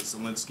announced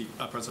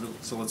that President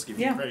Zelensky of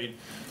Ukraine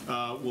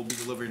will be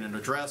delivering an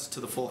address to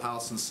the full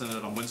House and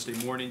Senate on Wednesday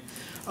morning.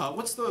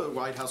 What's the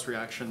White House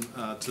reaction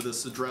to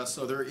this address?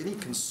 Are there any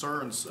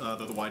concerns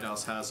that the White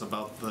House has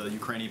about the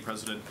Ukrainian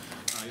president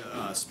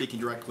speaking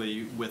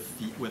directly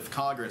with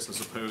Congress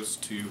as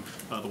opposed to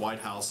the White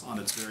House on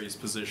its various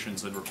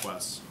positions and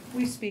requests?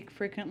 We speak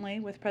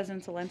frequently with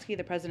President Zelensky.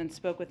 The president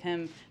spoke with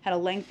him, had a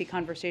lengthy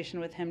conversation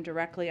with him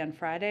directly on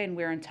Friday, and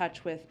we're in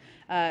touch with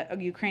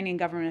Ukrainian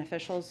government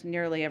officials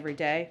nearly every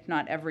day, if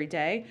not every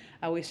day.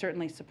 We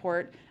certainly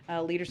support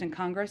leaders in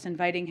Congress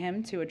inviting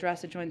him to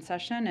address a joint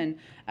session, and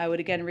I would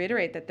again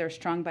reiterate that there's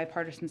strong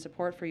bipartisan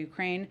support for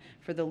Ukraine,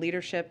 for the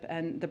leadership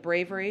and the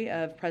bravery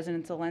of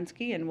President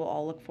Zelensky, and we'll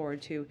all look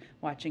forward to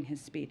watching his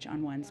speech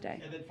on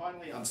Wednesday. And then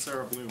finally, on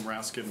Sarah Bloom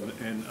Raskin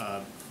and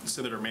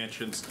Senator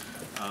Manchin's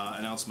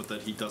announcement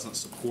that he doesn't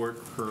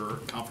support her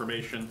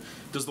confirmation,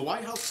 does the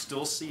White House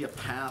still see a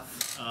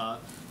path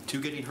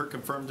to getting her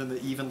confirmed in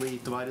the evenly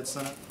divided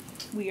Senate?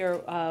 We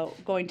are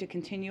going to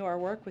continue our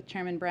work with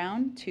Chairman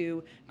Brown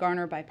to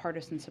garner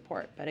bipartisan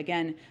support. But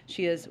again,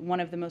 she is one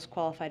of the most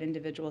qualified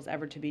individuals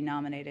ever to be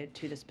nominated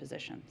to this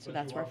position. So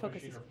that's where our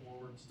focus is.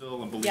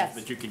 Still, and believe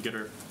that you can get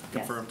her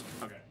confirmed?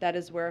 Yes. Okay. That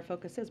is where our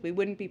focus is. We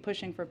wouldn't be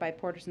pushing for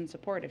bipartisan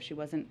support if she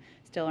wasn't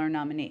still our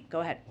nominee.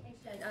 Go ahead.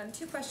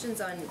 Two questions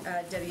on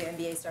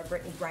WNBA star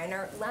Brittany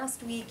Griner.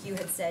 Last week you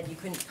had said you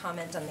couldn't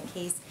comment on the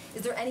case.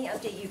 Is there any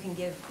update you can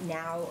give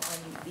now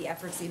on the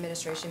efforts the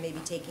administration may be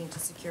taking to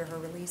secure her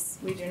release?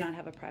 We do not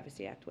have a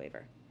Privacy Act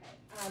waiver.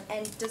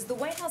 And does the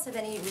White House have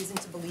any reason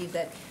to believe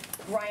that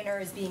Griner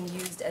is being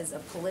used as a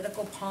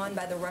political pawn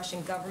by the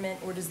Russian government,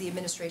 or does the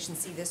administration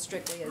see this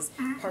strictly as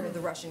part of the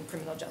Russian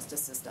criminal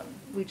justice system?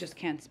 We just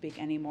can't speak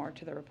any more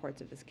to the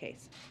reports of this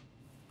case.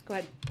 Go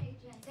ahead. Hey,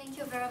 Jen. Thank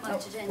you very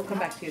much, Jen. We'll come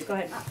back to you. Go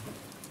ahead.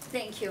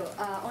 Thank you.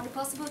 On the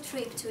possible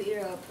trip to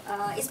Europe,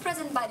 is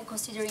President Biden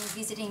considering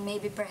visiting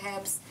maybe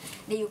perhaps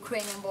the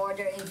Ukrainian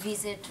border and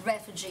visit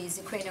refugees,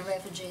 Ukrainian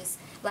refugees,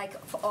 like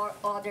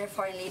other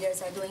foreign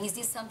leaders are doing? Is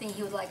this something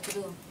he would like to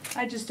do?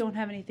 I just don't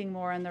have anything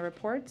more on the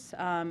reports.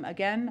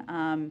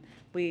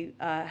 We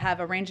have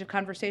a range of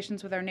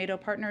conversations with our NATO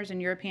partners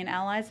and European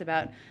allies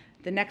about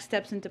the next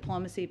steps in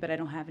diplomacy, but I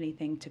don't have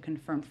anything to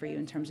confirm for you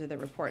in terms of the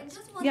reports.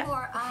 And just one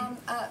more,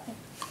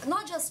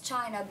 not just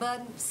China,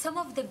 but some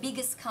of the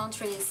biggest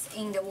countries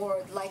in the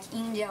world, like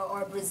India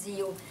or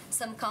Brazil,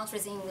 some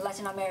countries in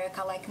Latin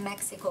America, like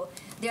Mexico,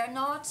 they are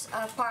not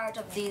part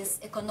of this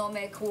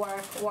economic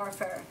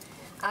warfare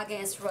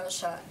against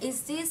Russia.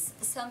 Is this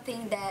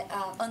something that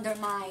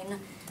undermines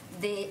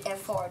the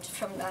effort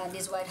from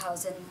this White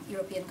House and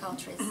European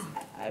countries?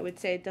 I would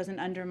say it doesn't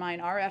undermine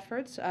our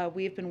efforts.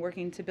 We've been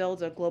working to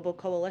build a global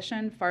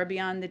coalition far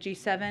beyond the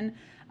G7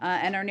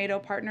 and our NATO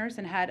partners,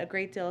 and had a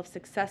great deal of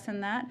success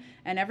in that.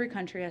 And every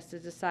country has to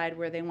decide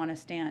where they want to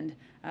stand,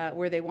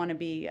 where they want to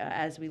be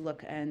as we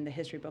look and the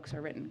history books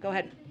are written. Go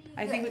ahead.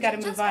 I think we got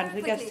to move on.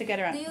 We got to get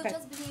around. Do you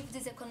just believe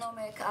this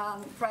economic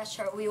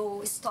pressure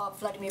will stop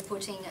Vladimir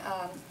Putin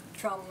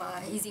from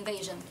his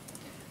invasion?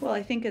 Well,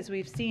 I think as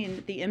we've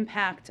seen, the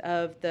impact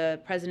of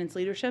the president's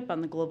leadership on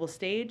the global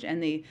stage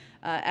and the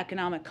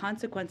economic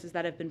consequences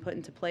that have been put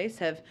into place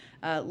have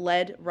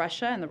led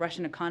Russia and the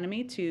Russian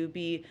economy to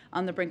be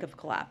on the brink of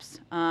collapse.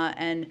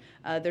 And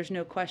there's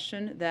no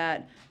question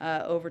that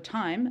over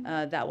time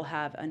that will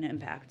have an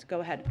impact. Go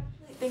ahead.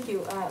 Thank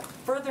you.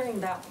 Furthering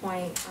that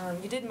point,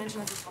 you did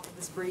mention at the top of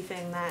this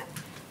briefing that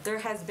there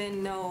has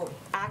been no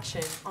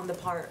action on the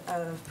part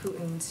of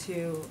Putin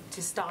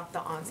to stop the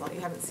onslaught.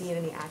 You haven't seen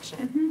any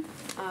action.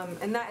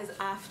 And that is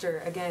after,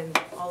 again,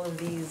 all of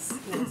these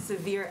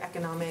severe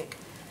economic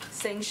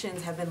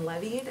sanctions have been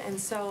levied. And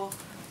so,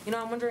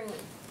 I'm wondering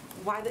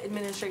why the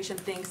administration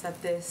thinks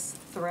that this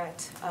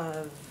threat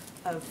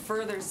of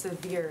further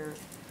severe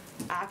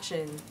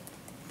action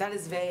that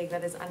is vague,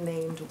 that is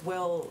unnamed,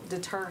 will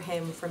deter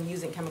him from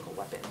using chemical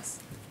weapons.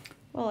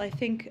 Well, I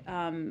think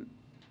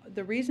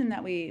the reason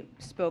that we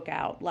spoke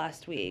out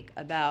last week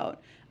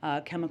about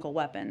chemical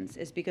weapons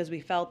is because we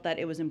felt that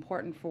it was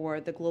important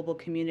for the global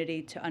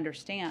community to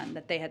understand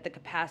that they had the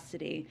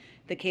capacity,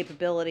 the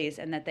capabilities,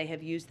 and that they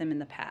have used them in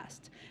the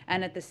past.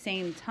 And at the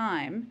same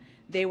time,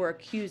 they were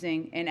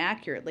accusing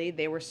inaccurately,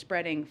 they were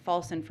spreading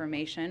false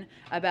information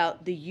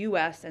about the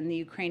U.S. and the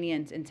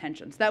Ukrainians'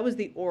 intentions. That was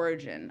the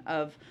origin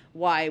of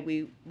why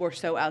we were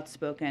so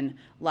outspoken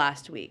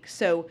last week.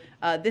 So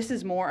this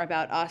is more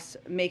about us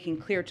making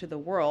clear to the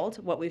world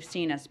what we've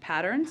seen as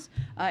patterns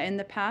in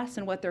the past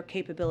and what their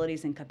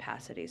capabilities and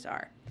capacities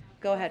are.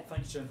 Go ahead.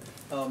 Thanks, Jen.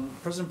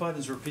 President Biden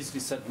has repeatedly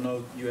said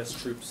no U.S.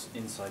 troops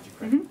inside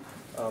Ukraine.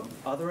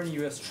 Are there any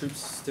U.S. troops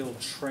still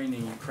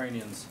training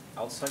Ukrainians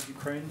outside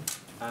Ukraine?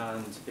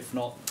 And if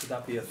not, could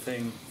that be a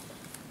thing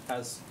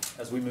as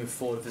we move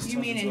forward? You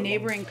mean in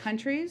neighboring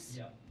countries?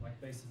 Yeah,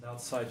 like bases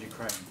outside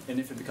Ukraine. And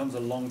if it becomes a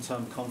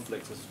long-term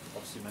conflict, as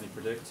obviously many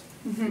predict,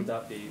 would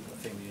that be a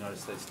thing the United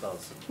States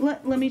does?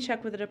 Let me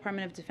check with the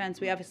Department of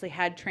Defense. We obviously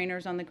had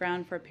trainers on the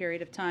ground for a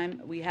period of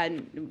time.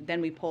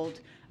 Then we pulled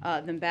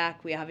them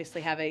back. We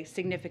obviously have a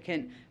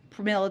significant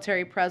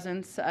military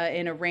presence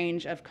in a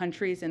range of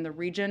countries in the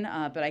region,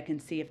 but I can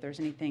see if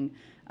there's anything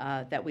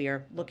that we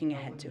are looking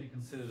ahead to. Would be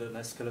considered an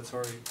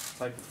escalatory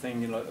type of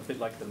thing, a bit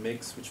like the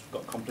MiGs, which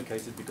got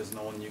complicated because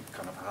no one knew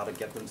kind of how to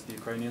get them to the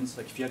Ukrainians.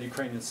 Like if you had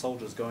Ukrainian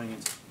soldiers going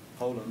into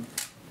Poland,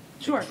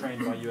 Sure.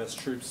 trained by U.S.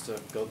 troops to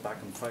go back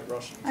and fight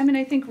Russians. I mean,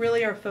 I think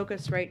really our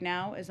focus right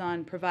now is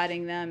on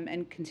providing them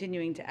and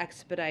continuing to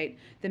expedite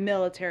the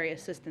military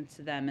assistance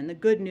to them. And the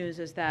good news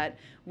is that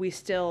we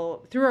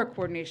still, through our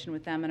coordination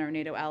with them and our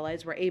NATO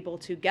allies, we're able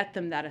to get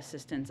them that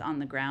assistance on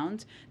the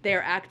ground. They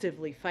are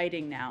actively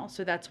fighting now,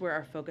 so that's where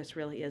our focus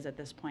really is at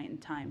this point in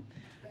time.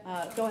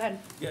 Go ahead.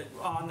 Yeah,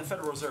 on the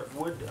Federal Reserve,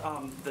 would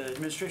the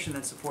administration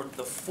then support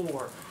the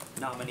 4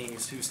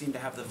 nominees who seem to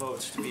have the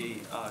votes to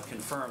be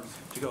confirmed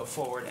to go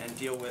forward and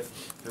deal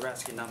with the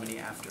Raskin nominee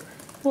after?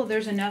 Well,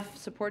 there's enough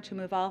support to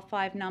move all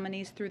 5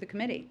 nominees through the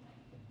committee.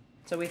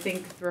 So we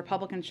think the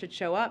Republicans should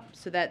show up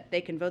so that they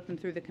can vote them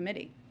through the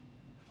committee.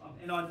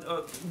 And on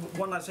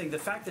one last thing, the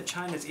fact that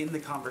China's in the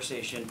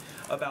conversation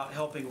about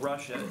helping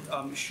Russia,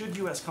 should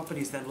U.S.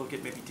 companies then look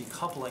at maybe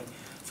decoupling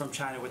from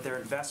China with their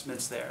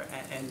investments there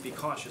and be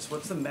cautious?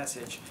 What's the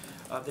message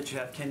that you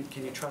have? Can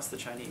you trust the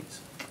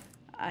Chinese?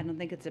 I don't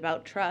think it's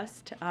about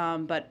trust,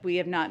 but we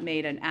have not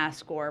made an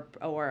ask or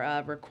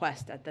a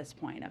request at this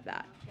point of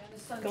that.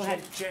 Go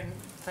ahead. Jen,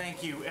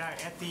 thank you.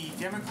 At the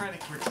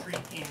Democratic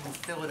retreat in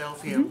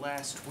Philadelphia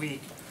last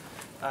week,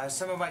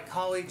 some of my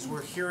colleagues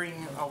were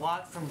hearing a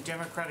lot from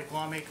Democratic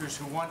lawmakers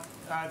who want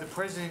the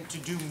president to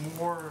do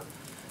more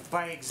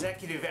by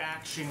executive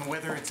action,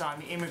 whether it's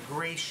on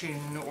immigration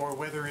or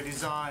whether it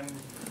is on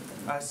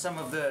some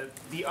of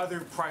the other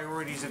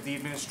priorities of the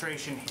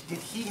administration. Did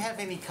he have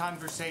any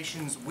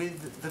conversations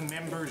with the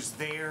members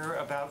there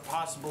about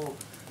possible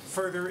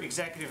further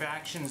executive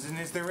actions? And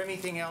is there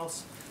anything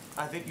else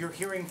that you're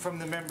hearing from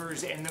the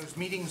members and those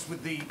meetings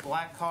with the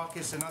Black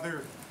Caucus and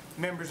other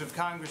members of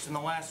Congress in the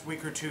last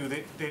week or two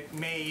that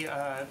may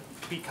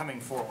be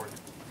coming forward?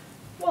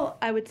 Well,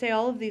 I would say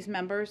all of these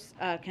members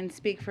can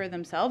speak for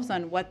themselves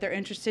on what they're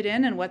interested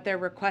in and what they're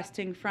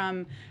requesting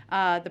from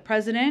the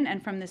president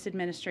and from this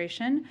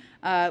administration.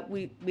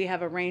 We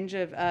have a range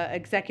of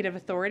executive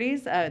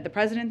authorities. The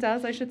president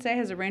does, I should say,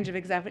 has a range of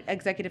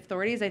executive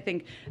authorities. I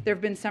think there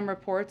have been some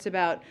reports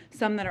about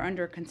some that are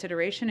under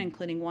consideration,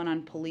 including one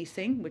on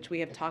policing, which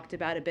we have talked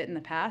about a bit in the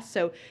past.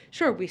 So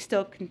sure, we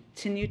still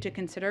continue to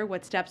consider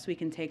what steps we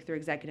can take through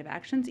executive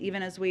actions,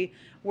 even as we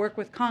work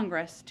with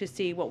Congress to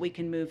see what we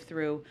can move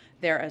through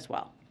there as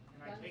well.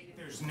 And I take it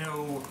there's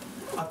no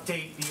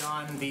update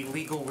beyond the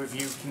legal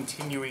review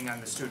continuing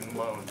on the student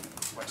loan?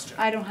 question.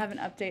 I don't have an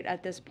update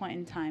at this point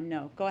in time,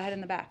 no. Go ahead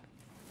in the back.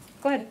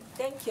 Go ahead.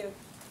 Thank you.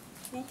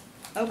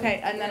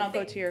 Okay, and then I'll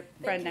go to your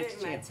friend next to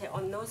you. Thank you very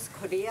much. On North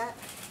Korea,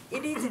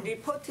 it is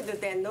reported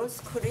that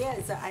North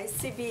Korea's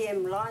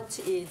ICBM launch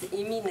is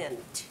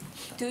imminent.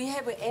 Do you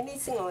have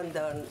anything on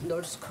the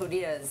North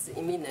Korea's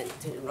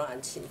imminent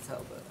launch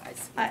of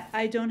ICBM?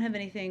 I don't have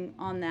anything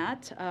on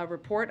that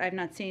report. I've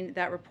not seen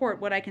that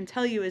report. What I can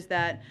tell you is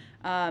that,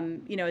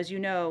 as you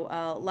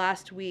know,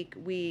 last week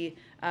we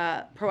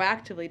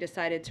proactively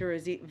decided to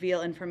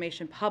reveal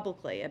information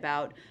publicly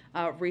about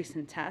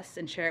recent tests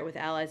and share it with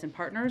allies and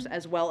partners,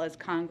 as well as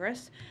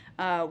Congress.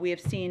 We have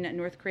seen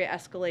North Korea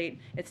escalate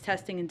its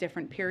testing in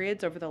different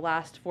periods over the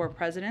last 4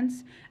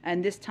 presidents,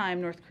 and this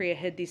time North Korea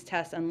hid these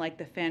tests, unlike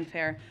the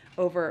fanfare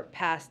over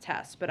past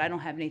tests. But I don't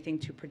have anything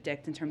to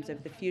predict in terms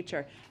of the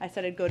future. I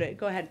said I'd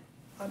go ahead.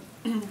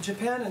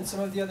 Japan and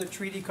some of the other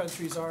treaty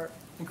countries are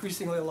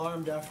increasingly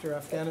alarmed after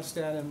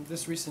Afghanistan and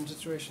this recent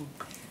situation.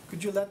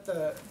 Could you let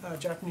the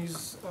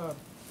Japanese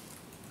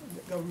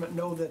government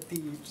know that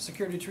the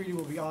security treaty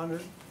will be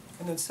honored?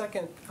 And then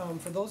second,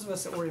 for those of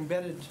us that were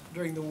embedded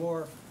during the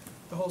war,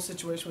 the whole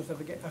situation with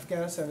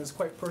Afghanistan is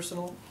quite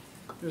personal.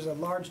 There's a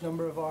large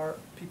number of our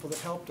people that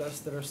helped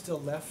us that are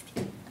still left.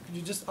 Could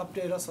you just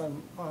update us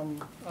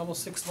on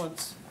almost 6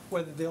 months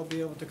whether they'll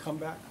be able to come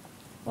back?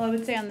 Well, I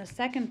would say on the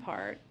second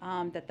part,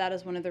 that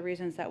is one of the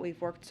reasons that we've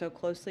worked so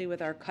closely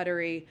with our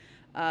Qataris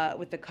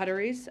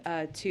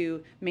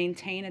to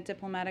maintain a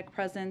diplomatic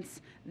presence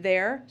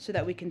there, so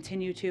that we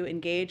continue to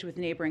engage with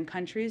neighboring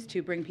countries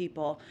to bring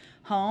people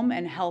home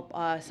and help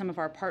some of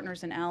our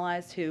partners and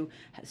allies who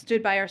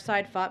stood by our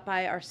side, fought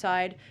by our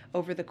side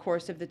over the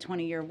course of the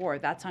 20-year war.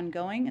 That's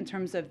ongoing. In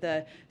terms of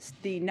the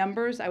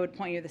numbers, I would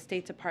point you to the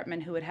State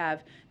Department, who would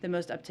have the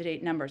most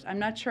up-to-date numbers. I'm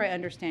not sure I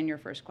understand your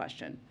first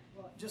question.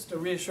 Just a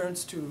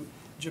reassurance to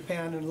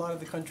Japan and a lot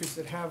of the countries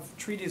that have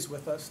treaties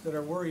with us that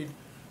are worried,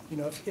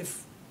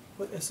 if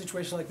a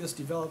situation like this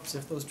develops,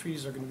 if those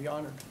treaties are going to be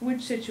honored.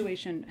 Which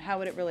situation? How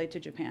would it relate to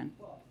Japan?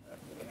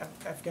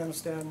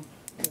 Afghanistan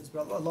is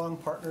long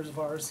partners of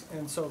ours,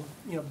 and so,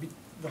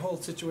 the whole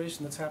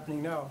situation that's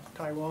happening now,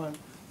 Taiwan,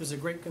 there's a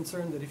great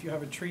concern that if you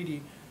have a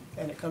treaty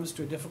and it comes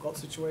to a difficult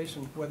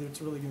situation, whether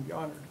it's really going to be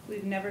honored.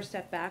 We've never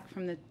stepped back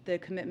from the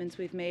commitments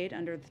we've made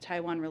under the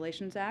Taiwan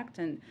Relations Act,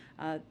 and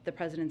the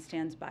President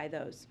stands by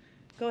those.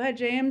 Go ahead,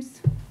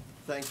 James.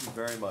 Thank you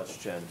very much,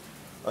 Jen.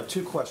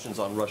 2 questions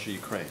on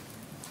Russia-Ukraine.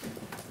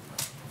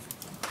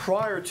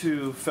 Prior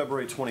to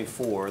February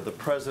 24, the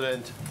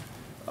President,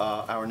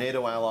 our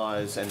NATO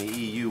allies, and the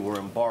EU were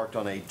embarked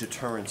on a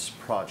deterrence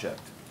project.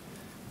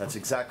 That's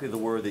exactly the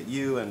word that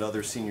you and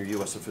other senior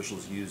U.S.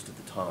 officials used at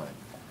the time.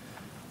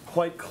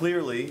 Quite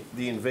clearly,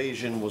 the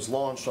invasion was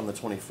launched on the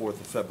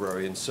 24th of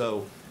February, and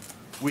so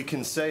we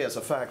can say as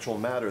a factual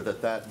matter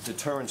that that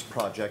deterrence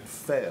project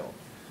failed.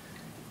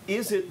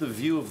 Is it the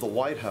view of the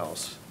White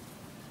House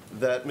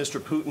that Mr.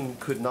 Putin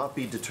could not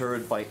be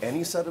deterred by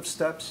any set of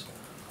steps,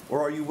 or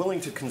are you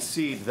willing to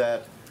concede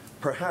that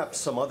perhaps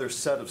some other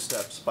set of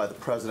steps by the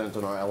President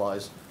and our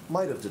allies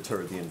might have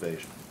deterred the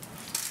invasion?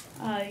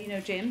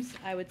 James,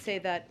 I would say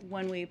that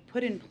when we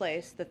put in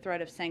place the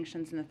threat of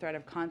sanctions and the threat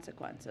of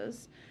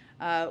consequences,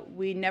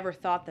 we never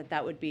thought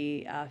that would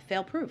be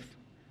fail-proof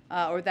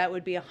or that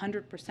would be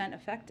 100%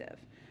 effective.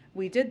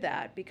 We did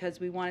that because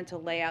we wanted to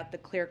lay out the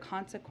clear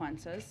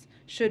consequences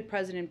should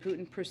President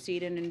Putin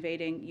proceed in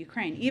invading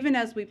Ukraine, even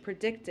as we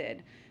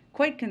predicted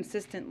quite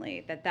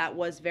consistently that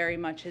was very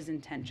much his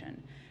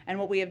intention. And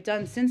what we have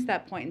done since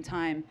that point in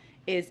time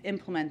is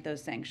implement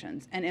those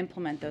sanctions and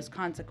implement those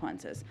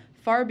consequences,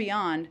 far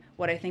beyond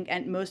what I think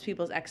most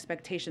people's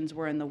expectations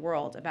were in the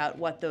world about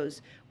what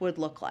those would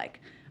look like.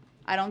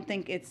 I don't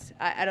think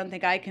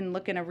I can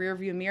look in a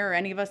rearview mirror,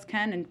 any of us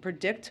can, and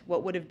predict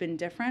what would have been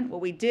different.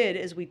 What we did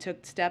is we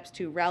took steps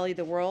to rally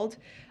the world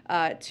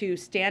to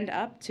stand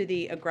up to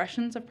the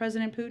aggressions of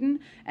President Putin,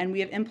 and we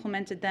have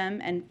implemented them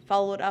and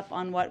followed up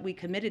on what we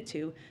committed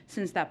to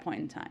since that point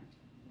in time.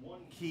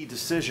 One key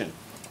decision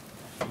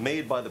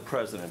made by the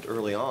President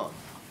early on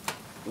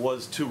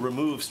was to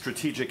remove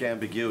strategic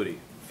ambiguity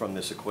from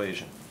this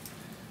equation.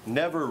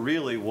 Never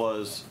really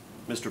was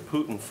Mr.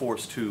 Putin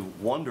forced to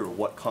wonder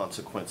what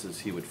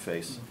consequences he would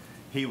face.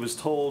 He was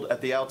told at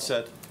the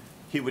outset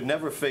he would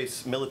never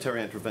face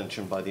military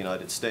intervention by the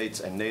United States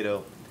and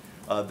NATO,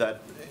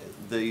 that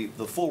the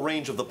full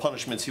range of the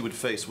punishments he would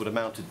face would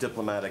amount to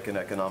diplomatic and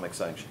economic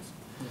sanctions.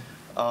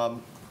 I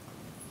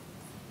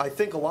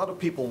think a lot of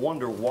people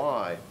wonder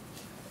why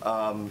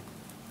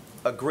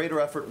a greater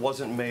effort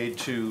wasn't made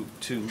to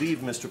leave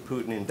Mr.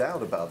 Putin in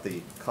doubt about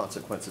the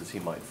consequences he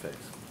might face.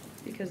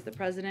 Because the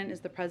President is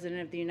the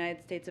President of the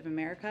United States of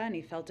America, and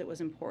he felt it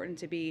was important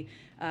to be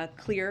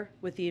clear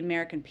with the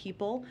American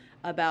people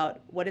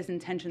about what his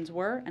intentions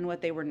were and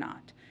what they were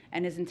not.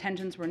 And his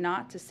intentions were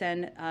not to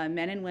send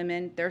men and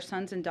women, their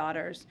sons and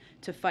daughters,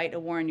 to fight a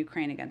war in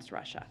Ukraine against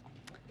Russia.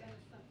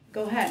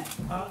 Go ahead.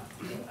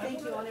 Thank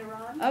you. On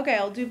Iran? Okay,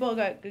 I'll do both.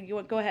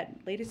 Go ahead.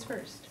 Ladies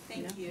first.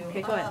 Thank you.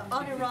 Okay, go ahead.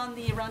 On Iran,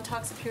 the Iran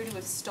talks appear to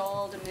have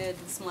stalled amid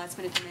some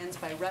last-minute demands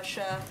by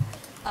Russia.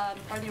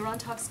 Are the Iran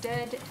talks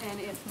dead, and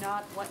if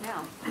not, what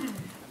now?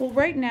 Well,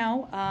 right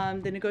now,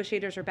 the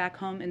negotiators are back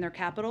home in their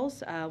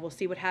capitals. We'll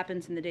see what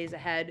happens in the days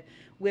ahead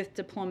with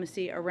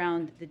diplomacy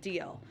around the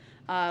deal.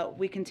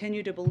 We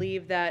continue to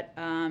believe that,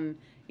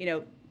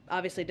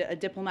 obviously a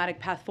diplomatic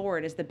path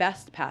forward is the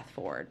best path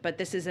forward, but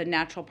this is a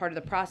natural part of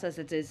the process.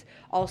 It is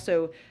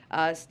also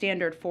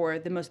standard for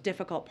the most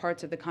difficult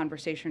parts of the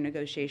conversation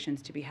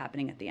negotiations to be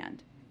happening at the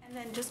end. And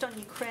then just on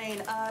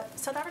Ukraine,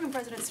 South African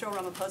President Cyril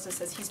Ramaphosa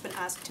says he's been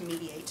asked to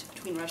mediate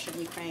between Russia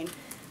and Ukraine.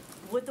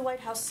 Would the White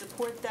House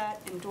support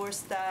that, endorse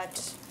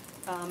that,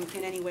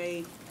 in any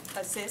way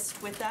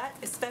assist with that,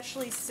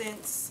 especially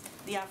since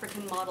the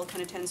African model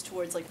kind of tends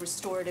towards like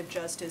restorative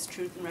justice,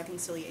 truth and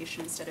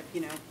reconciliation instead of,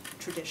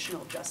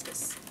 traditional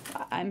justice?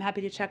 I'm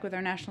happy to check with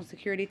our national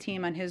security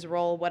team on his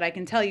role. What I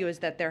can tell you is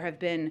that there have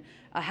been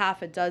a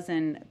half a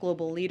dozen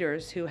global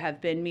leaders who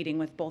have been meeting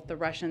with both the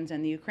Russians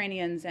and the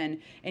Ukrainians and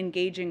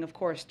engaging, of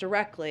course,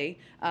 directly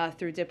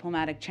through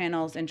diplomatic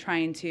channels and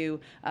trying to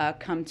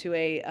come to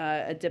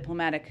a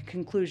diplomatic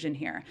conclusion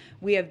here.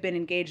 We have been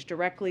engaged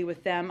directly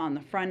with them on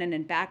the front end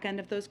and back end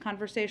of those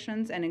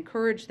conversations and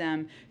encourage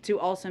them to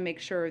also make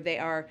sure they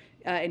are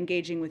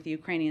engaging with the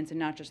Ukrainians and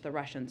not just the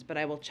Russians. But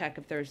I will check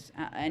if there's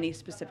any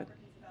specific.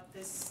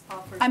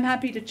 I'm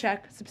happy to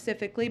check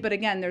specifically, but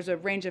again, there's a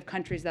range of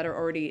countries that are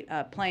already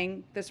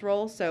playing this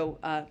role. So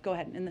go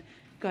ahead.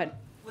 Go ahead.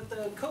 With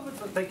the COVID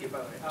funds, thank you, by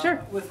the way.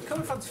 Sure. With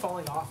COVID funds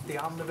falling off the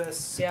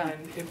omnibus,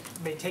 and it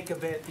may take a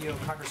bit,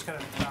 Congress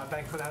kind of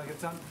bank for that to get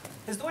done.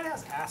 Has the White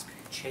House ask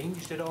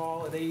changed at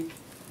all? Have they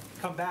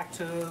come back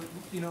to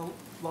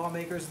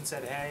lawmakers and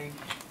said, hey,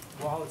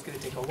 well, it's going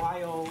to take a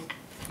while.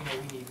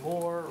 We need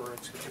more, or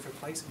it's a different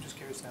place. I'm just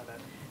curious now that.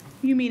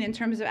 You mean in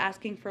terms of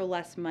asking for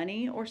less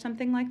money or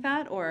something like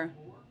that, or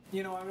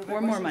or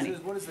more money?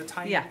 What is the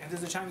timing? Yeah.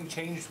 Does the timing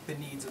change the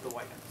needs of the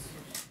White House?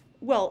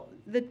 Well,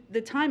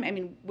 the time. I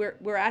mean,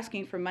 we're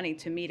asking for money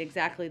to meet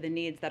exactly the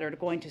needs that are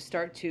going to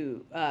start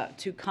to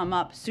come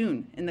up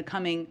soon in the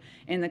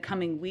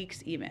coming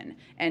weeks, even,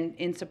 and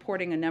in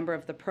supporting a number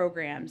of the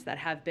programs that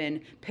have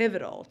been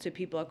pivotal to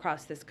people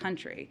across this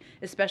country,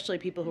 especially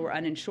people who are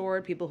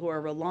uninsured, people who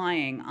are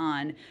relying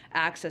on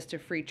access to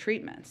free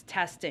treatments,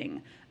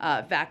 testing,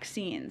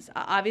 vaccines.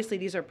 Obviously,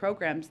 these are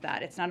programs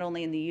that it's not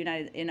only in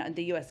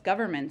the U.S.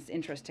 government's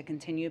interest to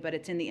continue, but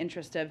it's in the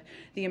interest of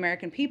the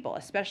American people,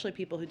 especially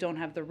people who don't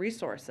have the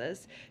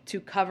resources to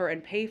cover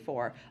and pay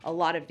for a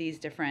lot of these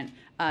different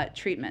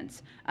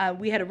treatments.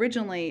 We had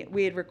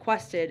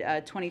requested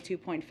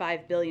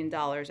 $22.5 billion,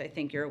 I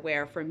think you're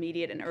aware, for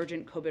immediate and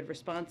urgent COVID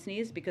response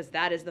needs, because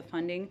that is the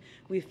funding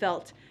we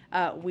felt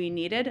we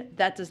needed.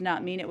 That does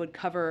not mean it would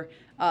cover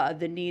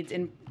the needs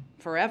in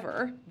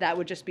forever. That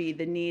would just be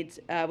the needs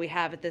we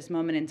have at this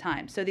moment in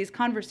time. So these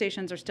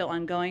conversations are still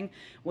ongoing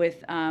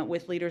with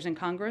leaders in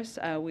Congress.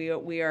 But we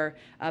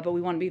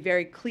want to be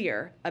very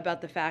clear about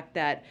the fact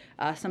that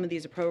some of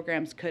these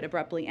programs could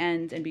abruptly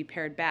end and be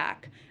pared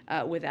back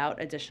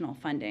without additional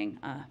funding.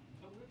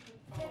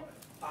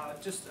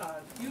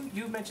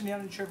 You mentioned the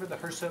uninsured for the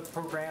HRSA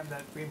program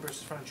that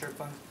reimburses for uninsured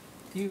funds.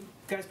 You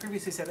guys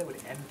previously said that would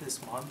end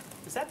this month.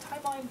 Is that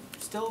timeline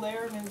still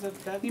there? I mean,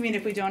 You mean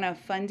if we don't have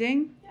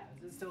funding?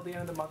 Still the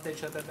end of the month they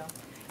shut that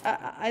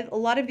down? A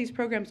lot of these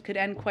programs could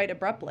end quite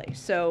abruptly,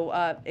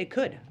 so it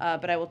could,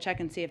 but I will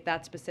check and see if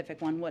that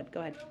specific one would.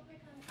 Go ahead.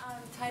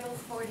 Title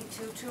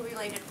 42, two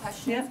related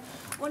questions. Yeah.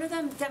 One of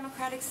them,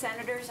 Democratic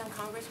senators and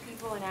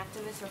congresspeople and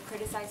activists are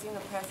criticizing the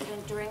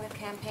president. During the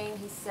campaign,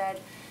 he said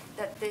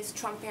that this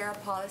Trump-era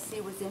policy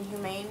was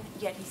inhumane,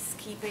 yet he's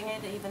keeping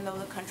it even though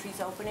the country's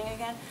opening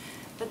again.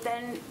 But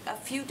then a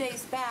few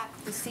days back,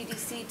 the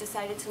CDC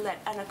decided to let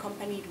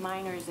unaccompanied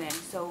minors in.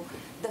 So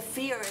the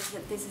fear is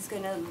that this is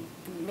going to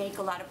make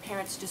a lot of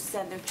parents just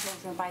send their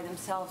children by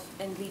themselves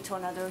and lead to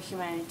another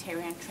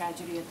humanitarian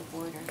tragedy at the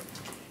border.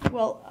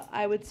 Well,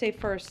 I would say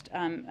first,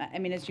 I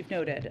mean, as you've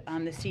noted,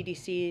 the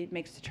CDC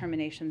makes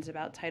determinations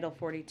about Title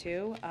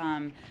 42.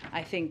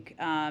 I think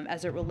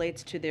as it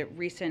relates to the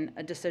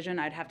recent decision,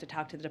 I'd have to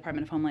talk to the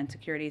Department of Homeland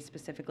Security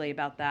specifically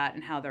about that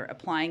and how they're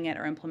applying it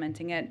or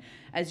implementing it.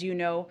 As you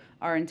know,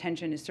 our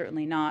intention is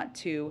certainly not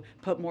to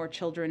put more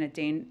children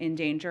in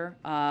danger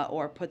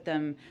or put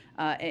them,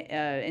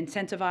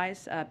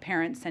 incentivize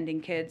parents sending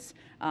kids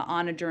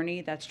on a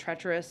journey that's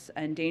treacherous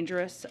and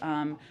dangerous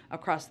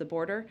across the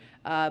border.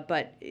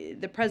 But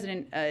the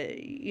president,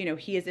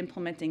 he is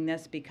implementing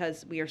this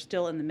because we are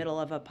still in the middle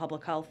of a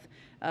public health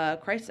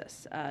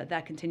crisis.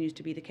 That continues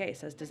to be the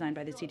case as designed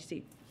by the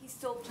CDC. He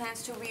still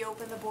plans to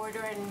reopen the border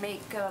and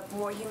make a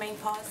more humane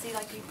policy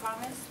like he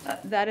promised?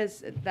 That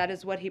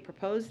is what he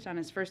proposed on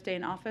his first day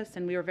in office,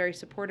 and we were very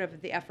supportive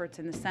of the efforts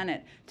in the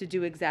Senate to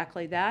do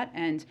exactly that.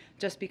 And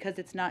just because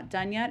it's not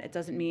done yet, it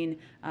doesn't mean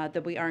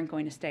that we aren't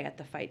going to stay at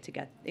the fight to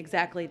get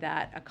exactly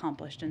that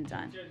accomplished and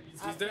done.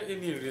 Is there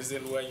any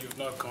reason why you've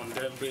not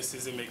condemned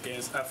racism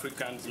against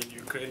Africans in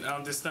Ukraine? I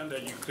understand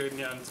that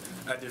Ukrainians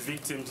are the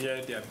victims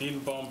here. They are being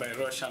bombed by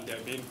Russia and they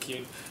are being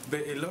killed.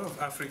 But a lot of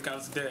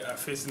Africans there are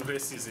facing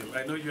racism.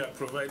 racism. I know you are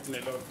providing a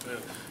lot of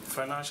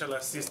financial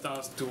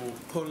assistance to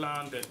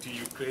Poland and to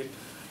Ukraine,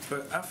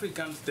 but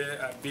Africans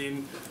there are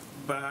being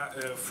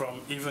barred from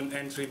even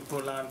entering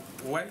Poland.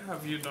 Why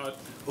have you not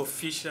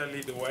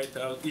officially, the White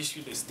House,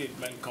 issued a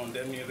statement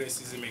condemning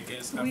racism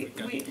against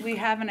Africans? We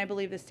have, and I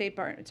believe the State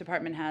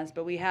Department has,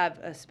 but we have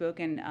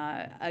spoken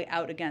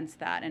out against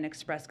that and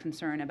expressed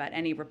concern about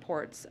any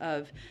reports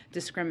of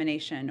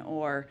discrimination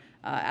or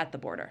at the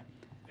border.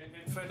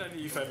 And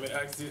finally, if I may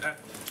ask you,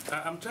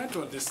 I'm trying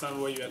to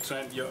understand where you are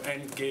trying your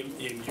end game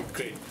in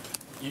Ukraine.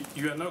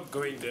 You are not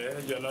going there.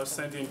 You are not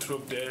sending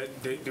troops there.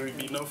 There will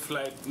be no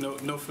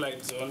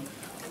flight zone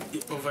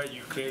over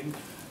Ukraine.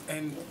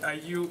 And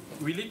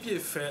will it be a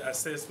fair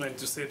assessment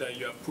to say that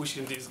you are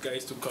pushing these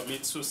guys to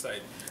commit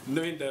suicide,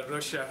 knowing that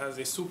Russia has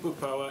a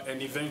superpower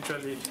and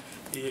eventually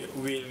it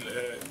will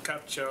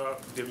capture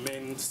the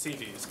main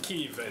cities,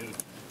 Kyiv and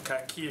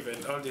Kharkiv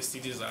and all the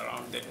cities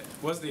around there?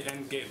 What's the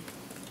end game?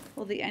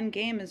 Well, the end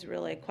game is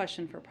really a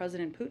question for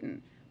President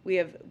Putin. We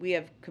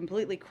have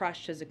completely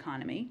crushed his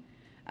economy.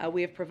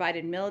 We have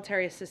provided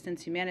military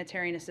assistance,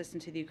 humanitarian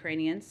assistance to the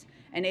Ukrainians,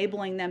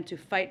 enabling them to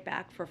fight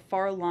back for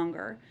far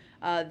longer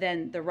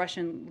than the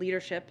Russian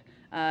leadership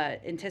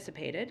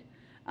anticipated.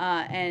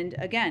 And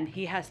again,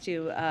 he has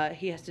to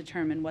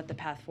determine what the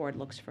path forward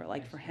looks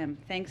like for him.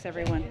 Thanks,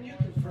 everyone. Can you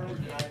confirm or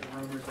deny the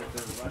rumors that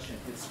there are Russian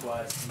hit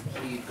squads in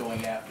Kyiv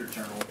going after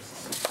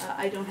journalists?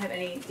 I don't have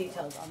any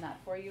details on that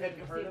for you. We'll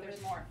see if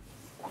there's more.